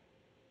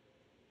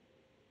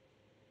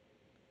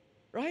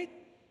 Right?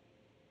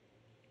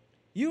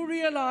 You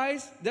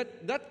realize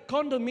that that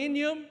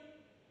condominium,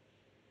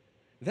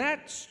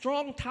 that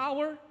strong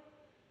tower,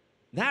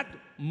 that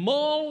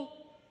mall,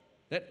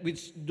 that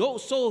with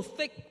those so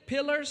thick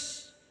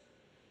pillars,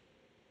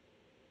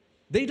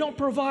 they don't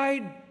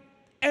provide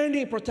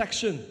any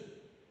protection.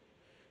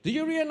 Do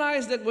you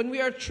realize that when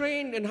we are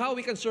trained in how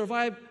we can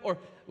survive, or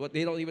what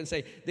they don't even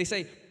say, they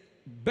say,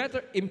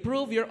 better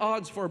improve your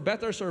odds for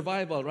better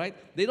survival, right?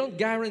 They don't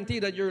guarantee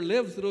that you'll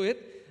live through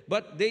it,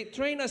 but they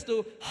train us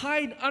to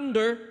hide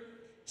under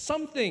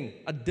something,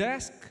 a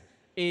desk,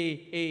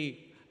 an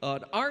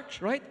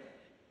arch, right?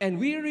 And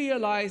we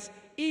realize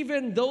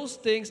even those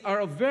things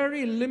are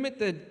very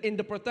limited in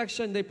the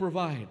protection they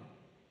provide.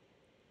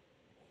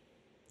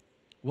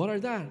 What are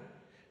that?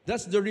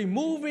 That's the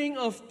removing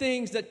of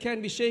things that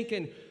can be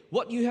shaken.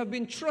 What you have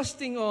been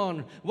trusting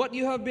on, what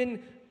you have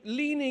been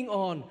leaning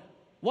on,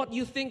 what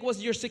you think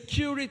was your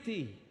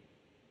security.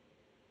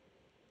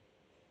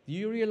 Do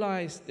you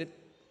realize that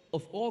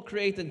of all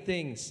created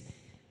things,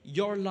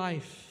 your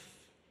life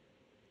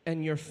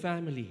and your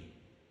family,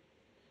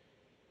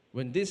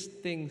 when this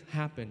thing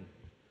happen,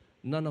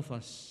 none of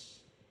us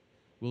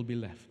will be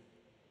left.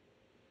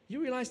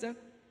 You realize that?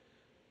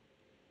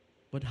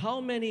 But how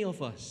many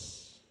of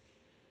us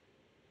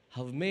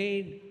have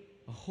made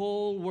a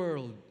whole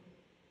world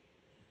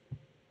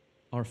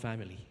our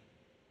family?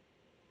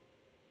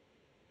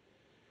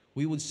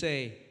 We would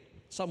say,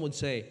 some would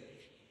say,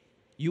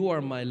 you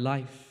are my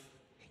life.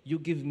 You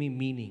give me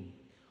meaning.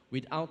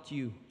 Without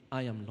you,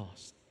 I am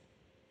lost.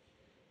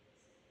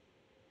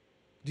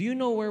 Do you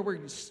know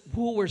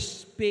who we're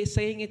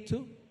saying it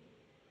to?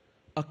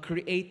 A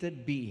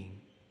created being.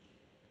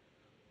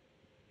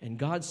 And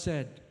God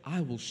said,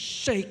 I will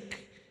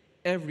shake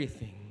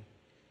everything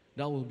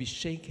that will be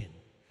shaken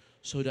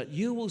so that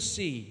you will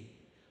see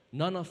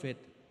none of it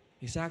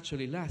is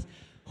actually last.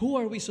 Who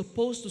are we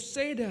supposed to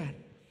say that?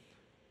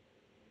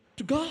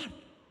 To God.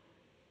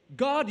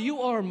 God,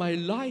 you are my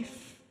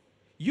life.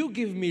 You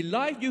give me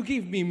life. You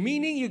give me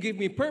meaning. You give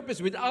me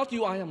purpose. Without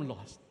you, I am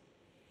lost.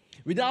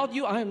 Without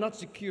you, I am not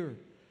secure.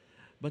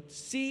 But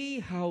see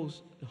how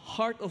the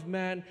heart of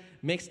man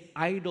makes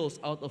idols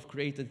out of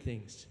created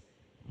things.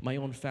 My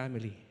own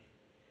family.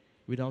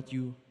 Without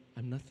you,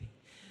 I'm nothing.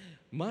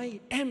 My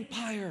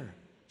empire.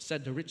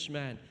 said the rich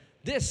man.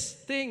 These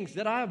things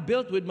that I have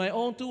built with my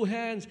own two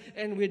hands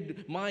and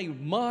with my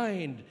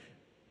mind,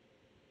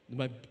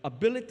 my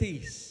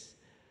abilities,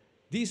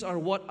 these are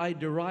what I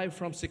derive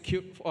from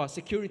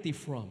security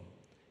from,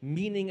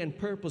 meaning and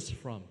purpose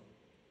from.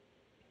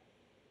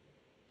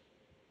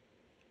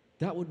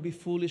 That would be a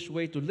foolish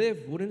way to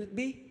live, wouldn't it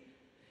be?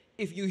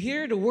 If you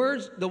hear the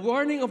words, the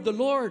warning of the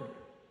Lord,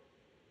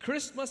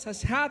 Christmas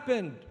has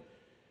happened.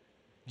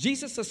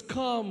 Jesus has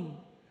come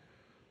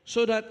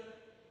so that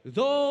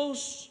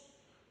those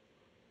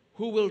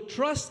who will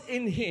trust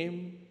in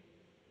Him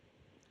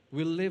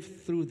will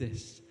live through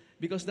this.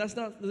 Because that's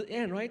not the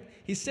end, right?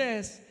 He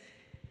says,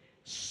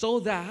 so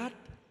that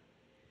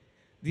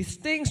these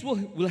things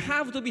will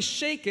have to be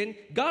shaken.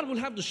 God will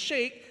have to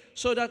shake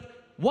so that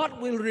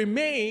what will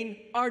remain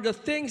are the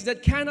things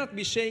that cannot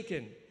be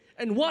shaken.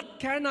 And what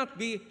cannot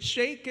be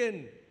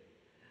shaken?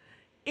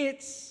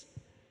 It's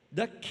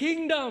the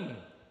kingdom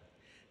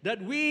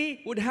that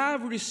we would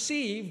have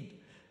received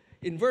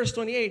in verse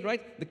 28,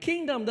 right? The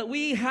kingdom that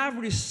we have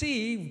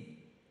received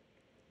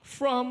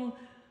from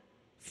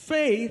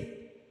faith,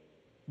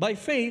 by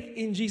faith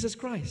in Jesus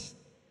Christ.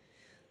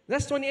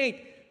 That's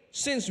 28.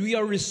 Since we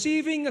are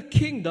receiving a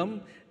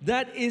kingdom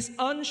that is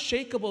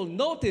unshakable.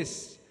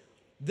 Notice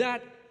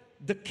that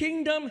the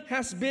kingdom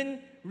has been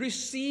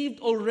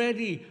received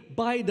already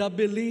by the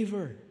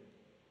believer.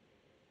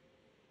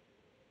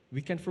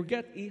 We can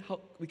forget,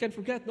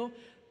 no?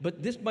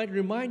 But this might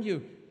remind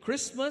you,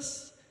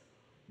 Christmas,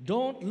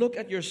 don't look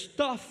at your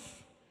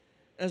stuff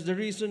as the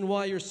reason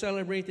why you're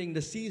celebrating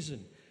the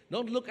season.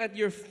 Don't look at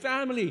your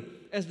family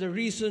as the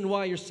reason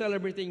why you're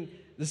celebrating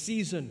the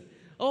season.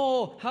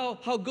 Oh,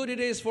 how good it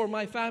is for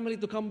my family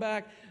to come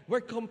back.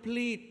 We're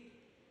complete,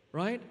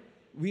 right?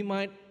 We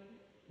might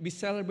be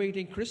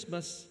celebrating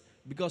Christmas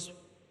because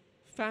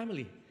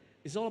family.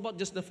 It's all about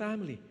just the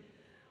family.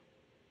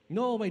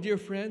 No, my dear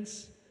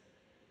friends.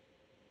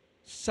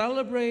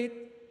 Celebrate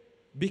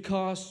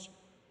because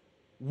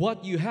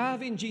what you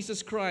have in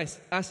Jesus Christ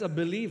as a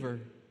believer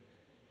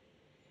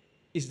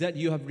is that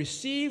you have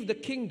received the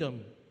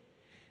kingdom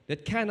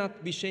that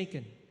cannot be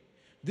shaken.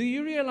 Do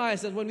you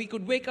realize that when we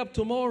could wake up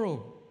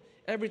tomorrow,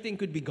 everything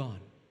could be gone?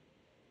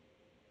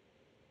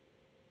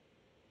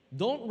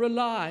 Don't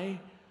rely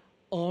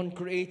on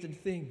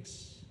created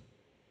things.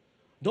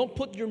 Don't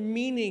put your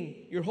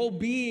meaning, your whole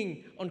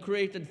being on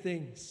created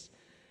things.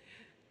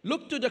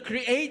 Look to the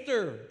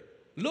Creator.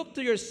 Look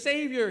to your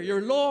Savior,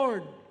 your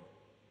Lord.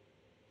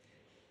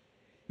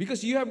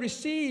 Because you have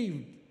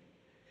received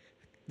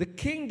the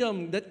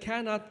kingdom that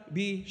cannot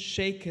be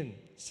shaken,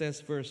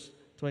 says verse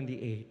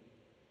 28.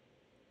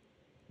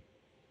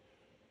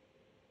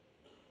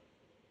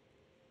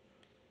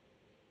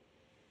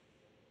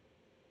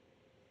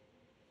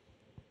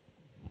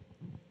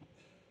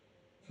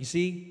 You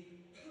see,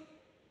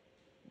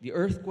 the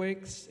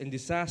earthquakes and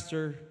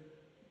disaster,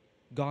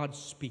 God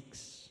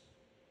speaks.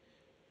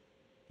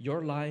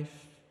 Your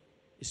life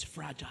is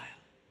fragile.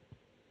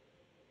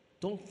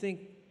 Don't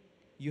think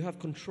you have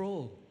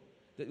control,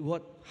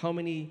 how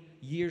many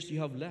years you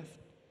have left.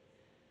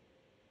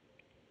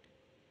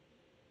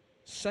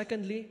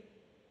 Secondly,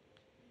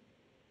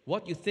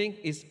 what you think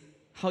is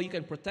how you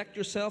can protect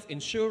yourself,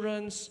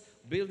 insurance,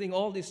 building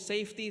all these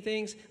safety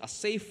things, a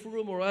safe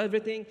room or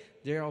everything,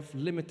 they're of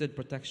limited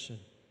protection.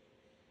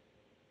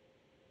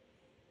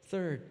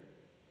 Third,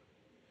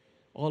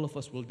 all of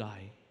us will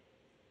die.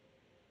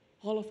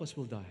 All of us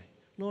will die.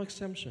 No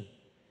exemption.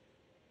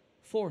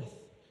 Fourth,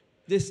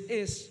 this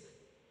is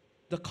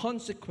the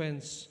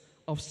consequence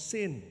of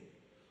sin.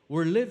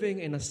 We're living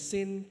in a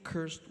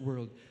sin-cursed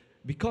world.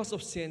 Because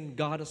of sin,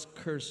 God has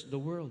cursed the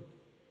world.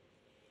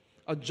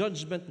 A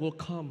judgment will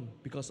come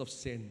because of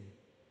sin.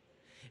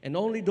 And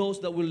only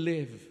those that will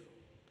live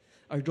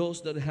are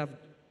those that have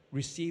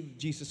received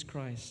Jesus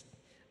Christ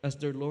as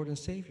their Lord and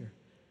Savior.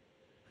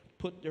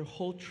 Put their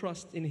whole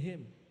trust in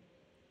Him.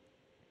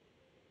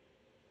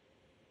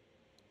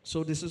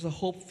 So this is a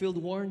hope-filled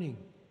warning.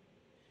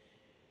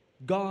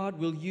 God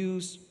will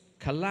use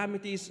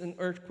calamities and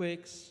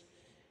earthquakes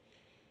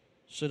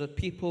so that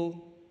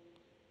people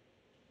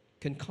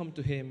can come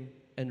to Him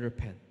and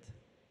repent.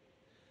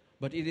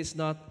 But it is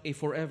not a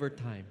forever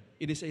time.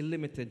 It is a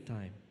limited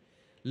time.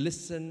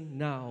 Listen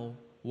now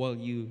while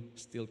you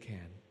still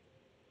can.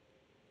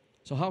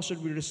 So how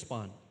should we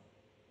respond?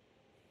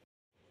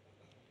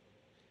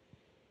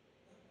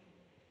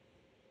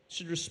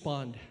 Should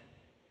respond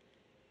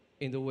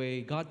in the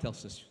way God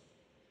tells us.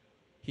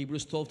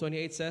 Hebrews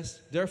 12:28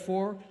 says,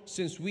 therefore,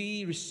 since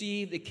we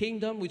received a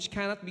kingdom which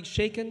cannot be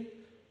shaken,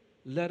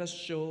 let us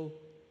show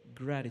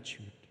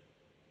gratitude.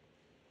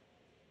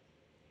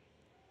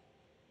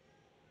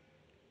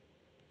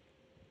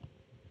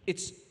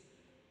 It's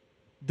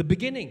the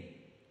beginning.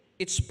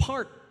 It's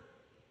part.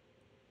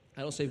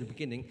 I don't say the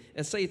beginning,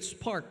 and say it's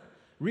part.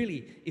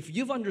 Really, if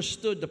you've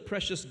understood the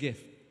precious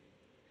gift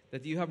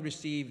that you have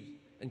received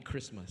in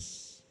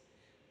Christmas,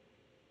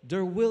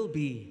 there will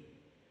be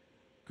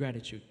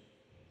gratitude.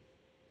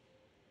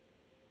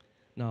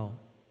 Now,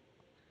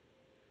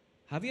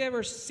 have you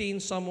ever seen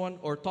someone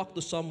or talked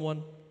to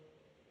someone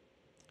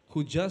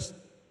who just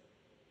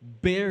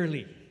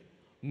barely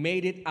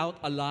made it out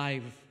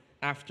alive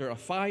after a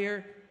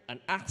fire, an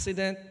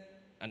accident,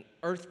 an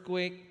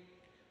earthquake,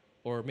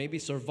 or maybe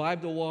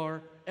survived the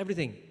war,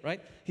 everything,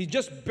 right? He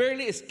just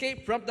barely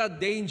escaped from that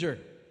danger.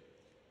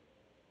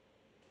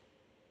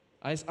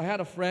 I had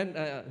a friend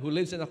who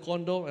lives in a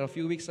condo, and a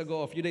few days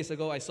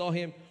ago, I saw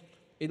him.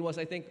 It was,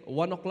 I think,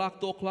 1 o'clock,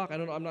 2 o'clock, I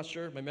don't know, I'm not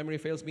sure, my memory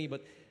fails me,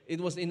 but it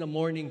was in the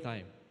morning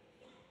time.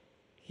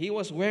 He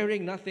was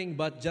wearing nothing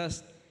but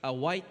just a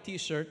white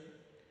t-shirt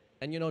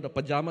and, the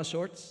pajama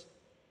shorts.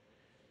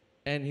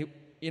 And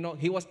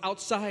he was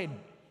outside,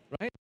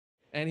 right?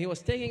 And he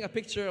was taking a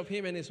picture of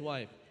him and his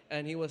wife.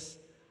 And he was,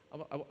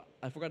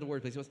 I forgot the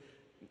word, but he was,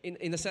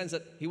 in the sense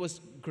that he was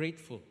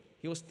grateful.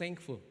 He was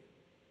thankful.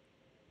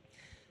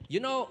 You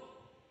know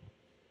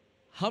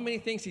how many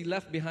things he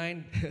left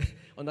behind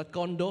on that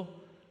condo?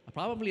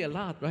 Probably a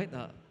lot, right?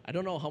 I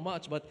don't know how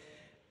much, but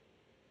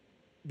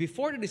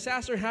before the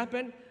disaster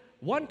happened,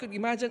 one could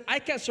imagine, I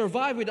can't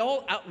survive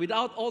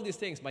without all these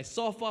things. My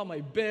sofa,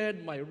 my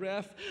bed, my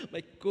ref,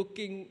 my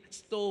cooking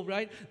stove,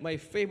 right? My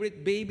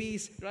favorite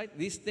babies, right?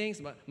 These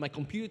things, my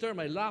computer,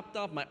 my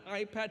laptop, my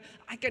iPad.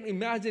 I can't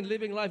imagine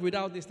living life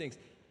without these things.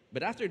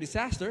 But after a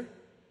disaster,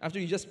 after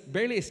you just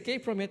barely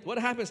escape from it, what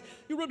happens?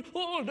 You run,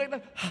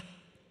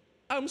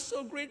 I'm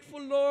so grateful,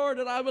 Lord,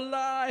 that I'm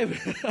alive.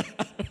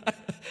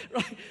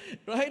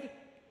 right?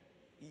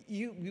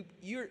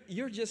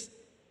 You're just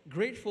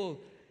grateful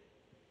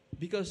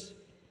because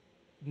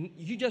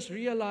you just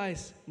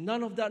realize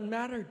none of that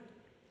mattered.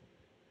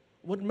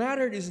 What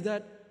mattered is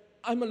that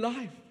I'm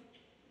alive.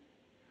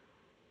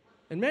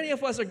 And many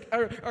of us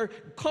are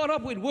caught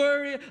up with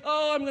worry.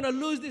 Oh, I'm going to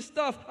lose this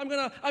stuff. I'm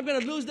going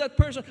to lose that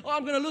person. Oh,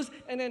 I'm going to lose.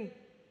 And then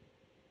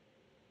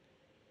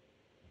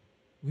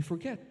we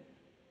forget.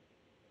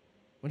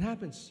 What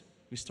happens?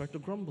 We start to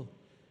grumble.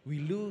 We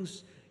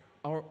lose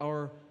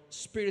our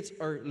spirits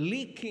are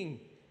leaking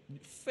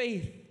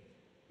faith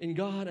in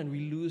God, and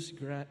we lose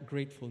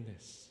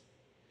gratefulness.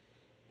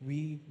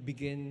 We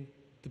begin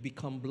to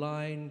become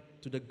blind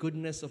to the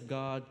goodness of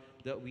God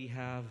that we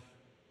have,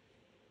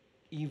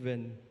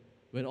 even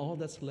when all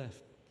that's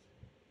left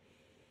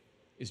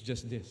is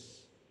just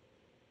this: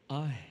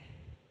 I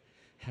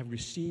have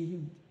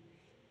received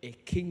a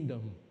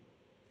kingdom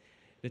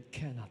that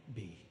cannot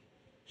be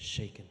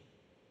shaken.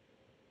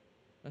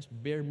 That's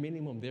bare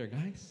minimum there,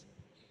 guys.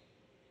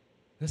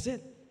 That's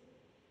it.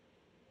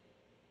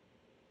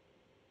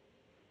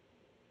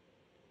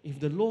 If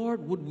the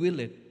Lord would will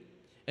it,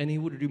 and He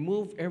would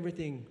remove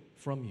everything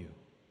from you,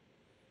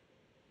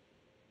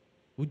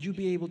 would you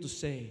be able to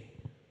say,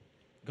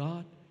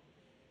 God,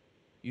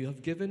 you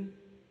have given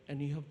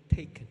and you have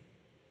taken.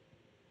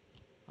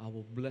 I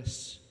will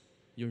bless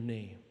your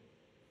name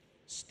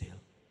still.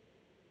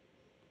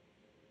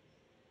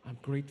 I'm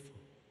grateful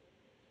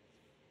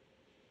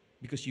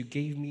because you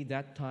gave me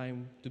that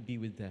time to be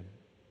with them.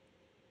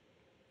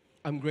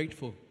 I'm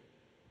grateful,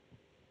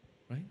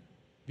 right?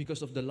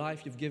 Because of the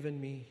life you've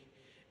given me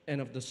and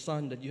of the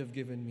son that you have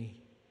given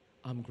me.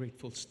 I'm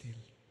grateful still.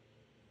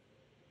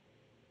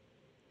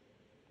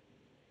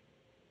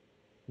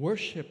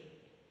 Worship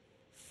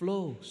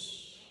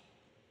flows.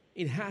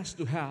 It has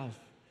to have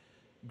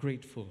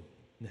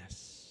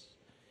gratefulness.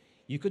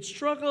 You could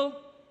struggle,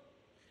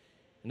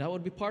 and that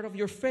would be part of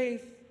your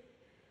faith.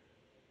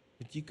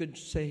 But you could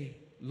say,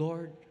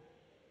 Lord,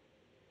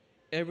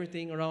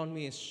 everything around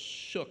me is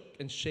shook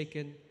and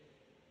shaken,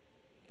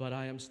 but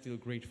I am still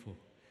grateful,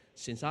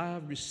 since I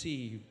have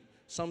received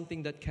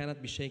something that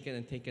cannot be shaken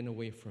and taken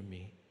away from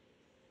me.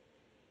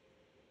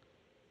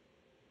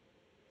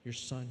 Your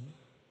Son,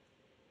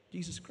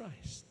 Jesus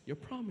Christ, your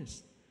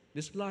promise,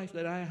 this life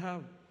that I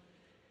have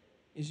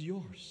is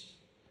yours,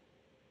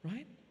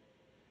 right?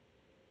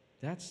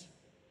 That's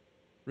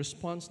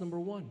response number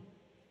one.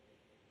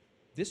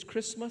 This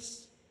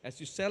Christmas, as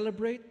you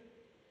celebrate,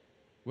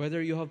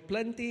 whether you have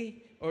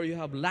plenty or you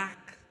have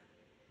lack,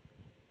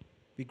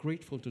 be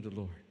grateful to the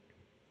Lord.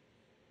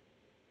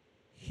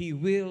 He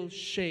will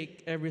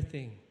shake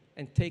everything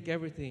and take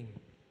everything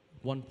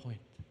at one point.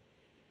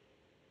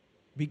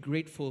 Be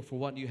grateful for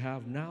what you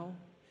have now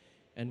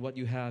and what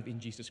you have in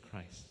Jesus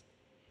Christ.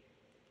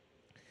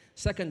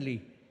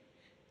 Secondly,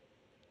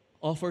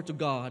 offer to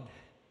God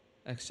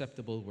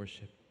acceptable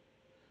worship.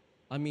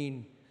 I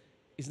mean,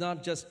 it's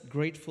not just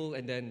grateful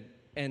and then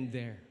end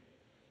there.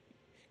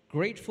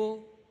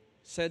 Grateful,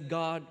 said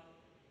God,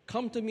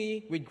 come to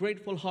me with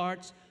grateful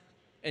hearts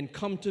and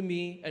come to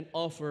me and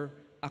offer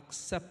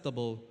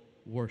acceptable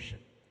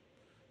worship.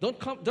 Don't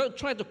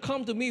try to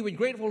come to me with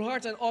grateful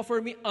hearts and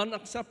offer me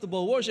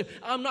unacceptable worship.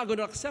 I'm not going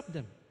to accept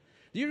them.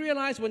 Do you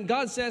realize when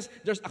God says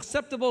there's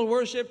acceptable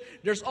worship,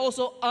 there's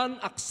also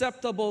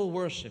unacceptable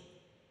worship?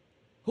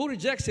 Who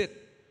rejects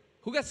it?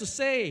 Who gets to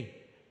say?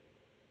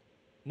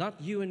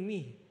 Not you and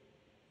me.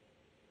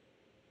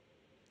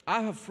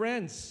 I have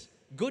friends,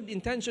 good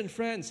intentioned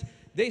friends.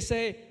 They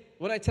say,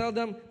 when I tell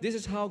them, this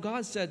is how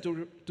God said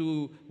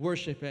to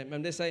worship Him.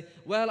 And they say,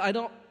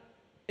 well,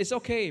 it's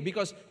okay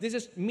because this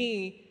is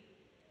me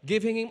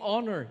giving Him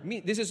honor.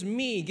 This is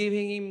me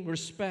giving Him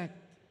respect.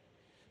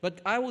 But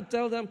I would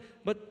tell them,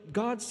 but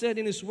God said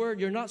in His Word,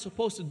 you're not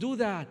supposed to do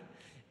that.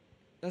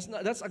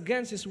 That's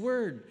against His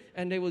Word.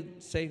 And they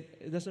would say,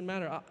 it doesn't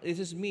matter. This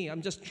is me.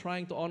 I'm just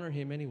trying to honor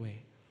Him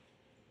anyway.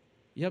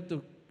 You have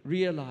to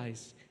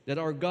realize that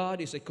our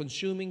God is a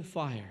consuming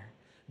fire.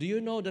 Do you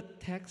know the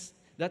text,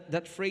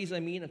 that phrase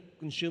a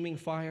consuming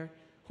fire?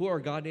 Who our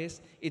God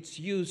is? It's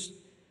used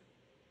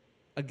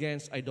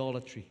against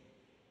idolatry.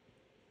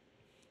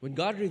 When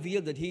God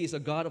revealed that He is a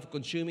God of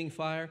consuming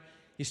fire,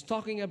 He's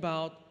talking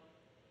about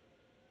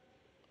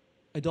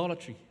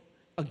idolatry,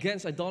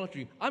 against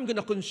idolatry. I'm going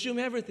to consume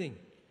everything.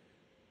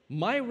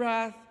 My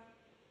wrath,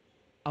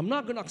 I'm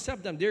not going to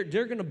accept them. They're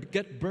going to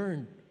get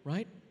burned,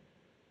 right?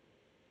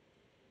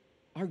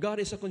 Our God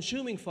is a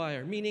consuming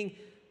fire, meaning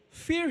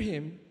fear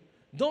Him.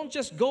 Don't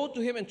just go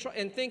to Him and try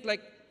and think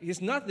like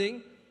He's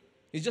nothing.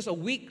 He's just a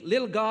weak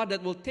little God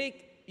that will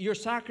take your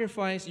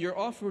sacrifice, your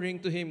offering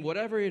to Him,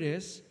 whatever it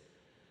is,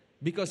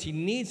 because He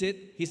needs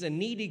it. He's a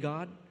needy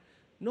God.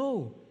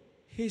 No,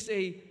 He's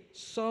a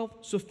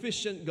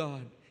self-sufficient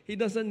God. He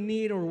doesn't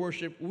need our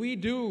worship. We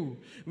do.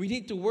 We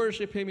need to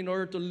worship Him in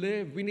order to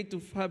live. We need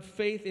to have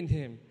faith in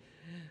Him.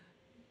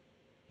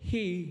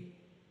 He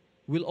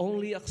will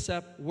only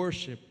accept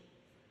worship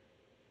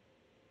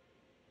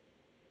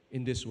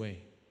in this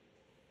way,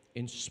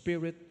 in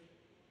spirit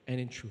and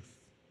in truth.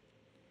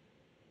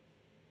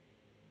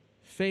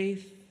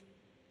 Faith,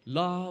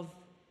 love,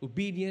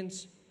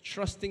 obedience,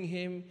 trusting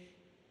Him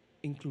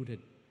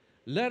included.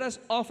 Let us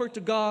offer to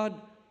God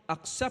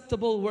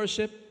acceptable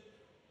worship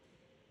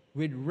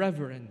with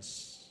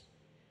reverence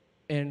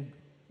and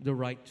the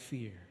right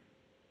fear.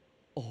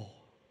 Awe.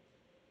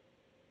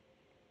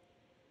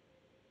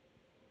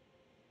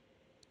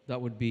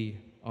 That would be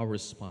our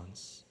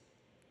response.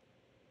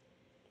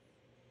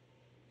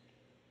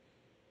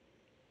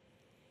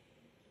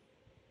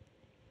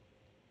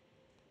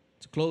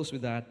 To close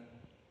with that,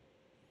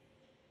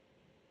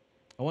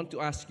 I want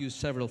to ask you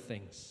several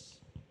things.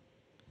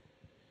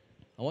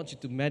 I want you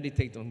to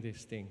meditate on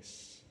these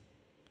things.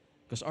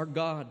 Because our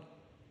God,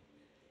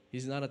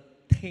 He's not a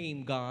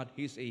tame God.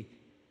 He's a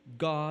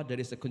God that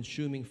is a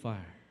consuming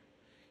fire.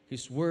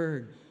 His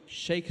Word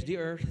shakes the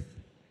earth.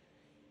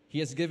 He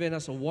has given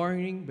us a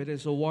warning, but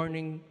it's a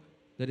warning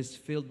that is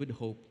filled with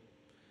hope.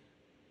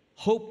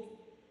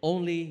 Hope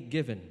only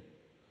given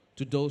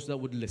to those that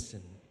would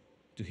listen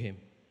to Him.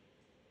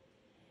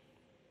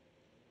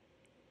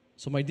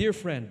 So my dear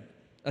friend,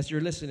 as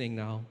you're listening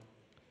now,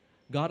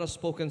 God has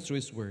spoken through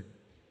His Word.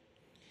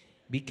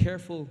 Be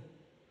careful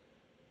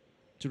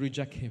to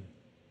reject Him.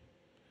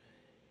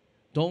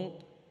 Don't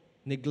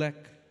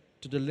neglect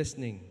to the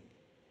listening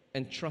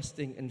and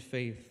trusting and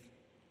faith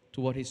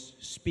to what He's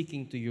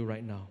speaking to you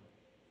right now.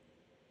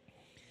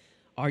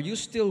 Are you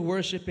still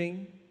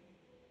worshiping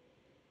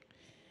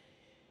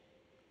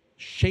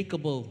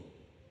shakeable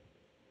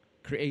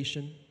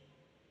creation?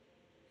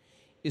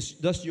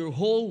 Does your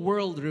whole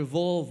world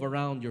revolve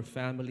around your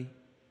family?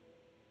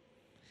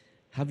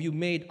 Have you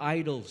made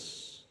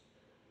idols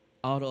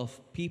out of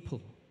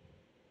people,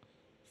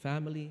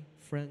 family,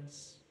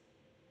 friends,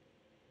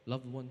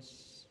 loved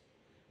ones,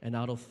 and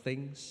out of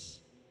things?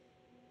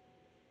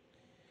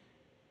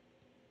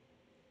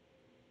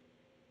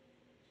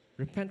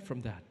 Repent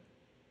from that.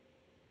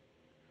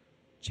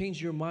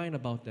 Change your mind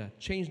about that.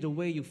 Change the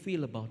way you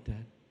feel about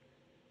that.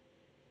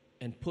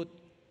 And put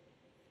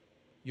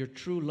your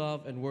true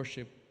love and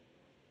worship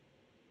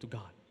to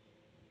God.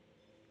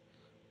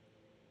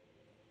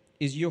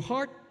 Is your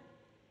heart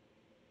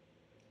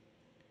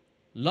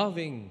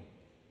loving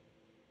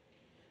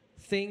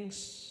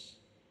things,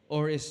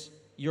 or is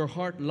your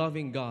heart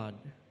loving God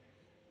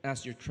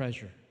as your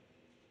treasure?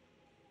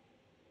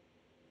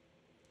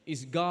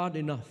 Is God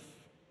enough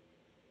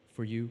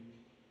for you?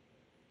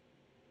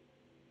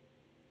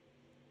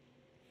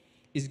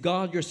 Is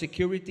God your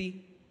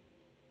security?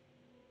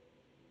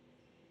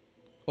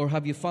 Or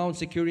have you found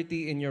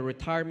security in your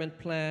retirement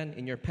plan,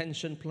 in your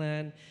pension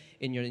plan,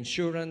 in your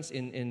insurance,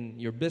 in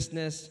your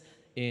business,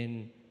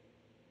 in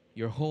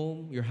your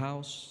home, your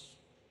house?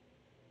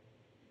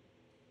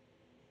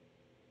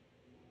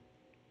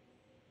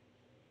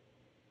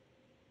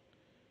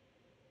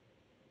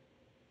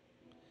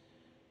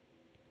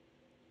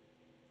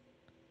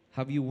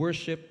 Have you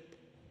worshiped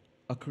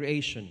a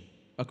creation,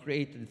 a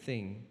created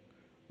thing,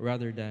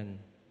 rather than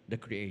the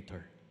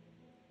Creator?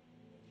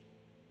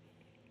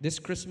 This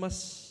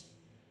Christmas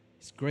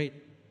is great.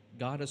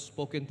 God has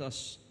spoken to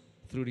us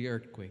through the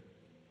earthquake.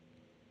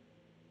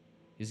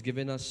 He's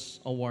given us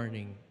a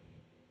warning.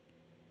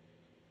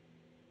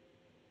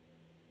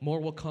 More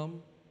will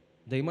come.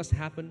 They must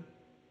happen.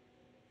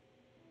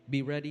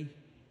 Be ready.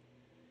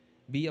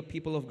 Be a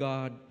people of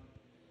God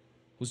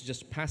who's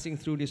just passing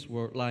through this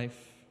world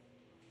life.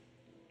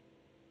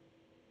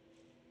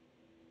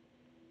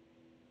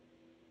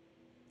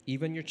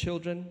 Even your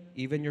children,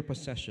 even your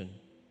possession,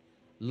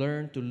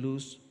 learn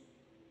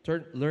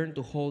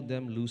to hold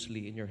them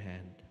loosely in your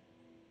hand.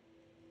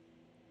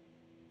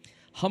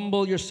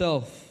 Humble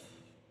yourself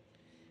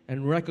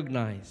and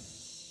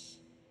recognize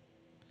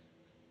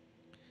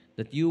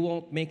that you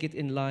won't make it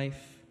in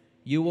life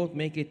You won't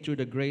make it through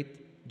the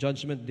great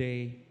judgment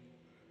day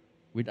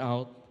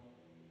without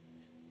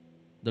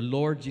the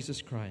Lord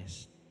Jesus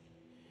Christ,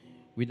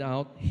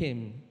 without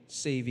Him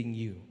saving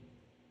you.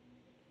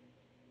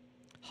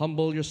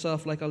 Humble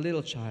yourself like a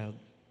little child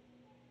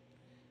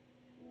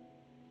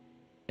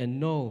and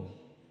know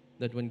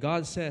that when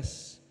God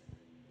says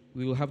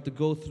we will have to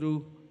go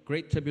through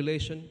great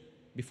tribulation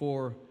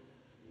before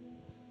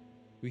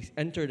we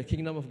enter the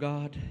kingdom of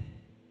God,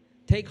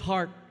 take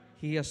heart,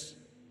 He has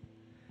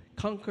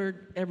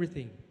conquered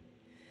everything.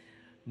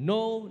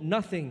 No,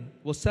 nothing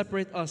will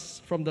separate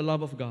us from the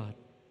love of God.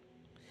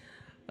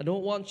 I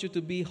don't want you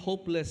to be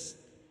hopeless,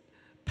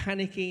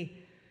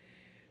 panicky,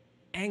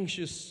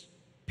 anxious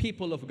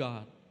people of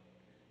God.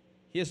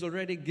 He has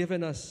already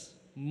given us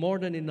more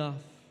than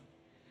enough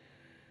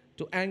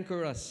to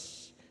anchor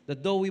us,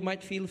 that though we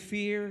might feel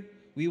fear,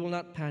 we will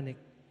not panic.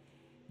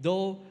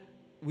 Though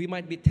we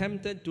might be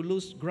tempted to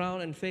lose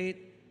ground and faith,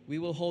 we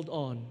will hold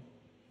on.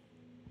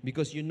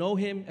 Because you know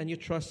Him and you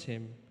trust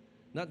Him.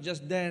 Not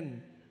just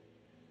then,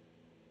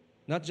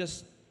 not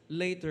just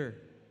later,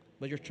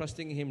 but you're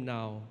trusting Him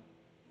now.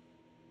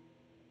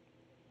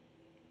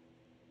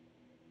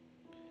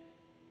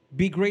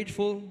 Be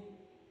grateful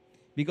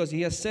because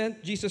He has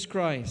sent Jesus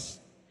Christ,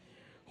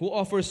 who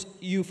offers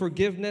you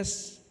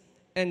forgiveness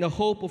and the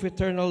hope of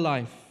eternal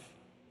life.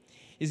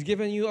 He's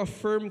given you a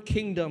firm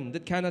kingdom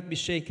that cannot be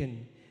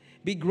shaken.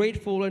 Be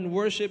grateful and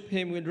worship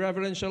Him with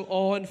reverential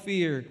awe and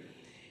fear,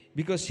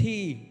 because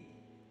He,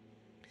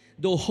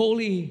 though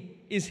holy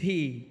is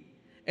He,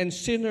 and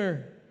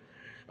sinner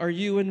are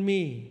you and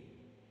me,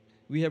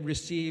 we have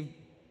received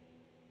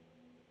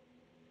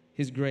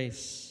His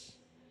grace,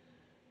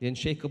 the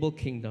unshakable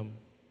kingdom,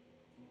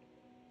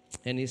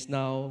 and is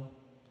now,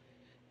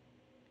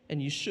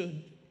 and you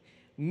should,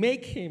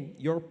 make Him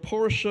your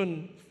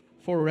portion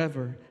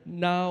forever,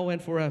 now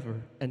and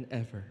forever and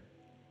ever.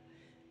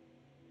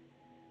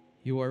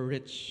 You are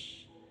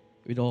rich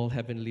with all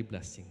heavenly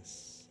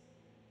blessings.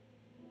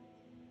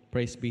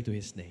 Praise be to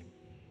His name.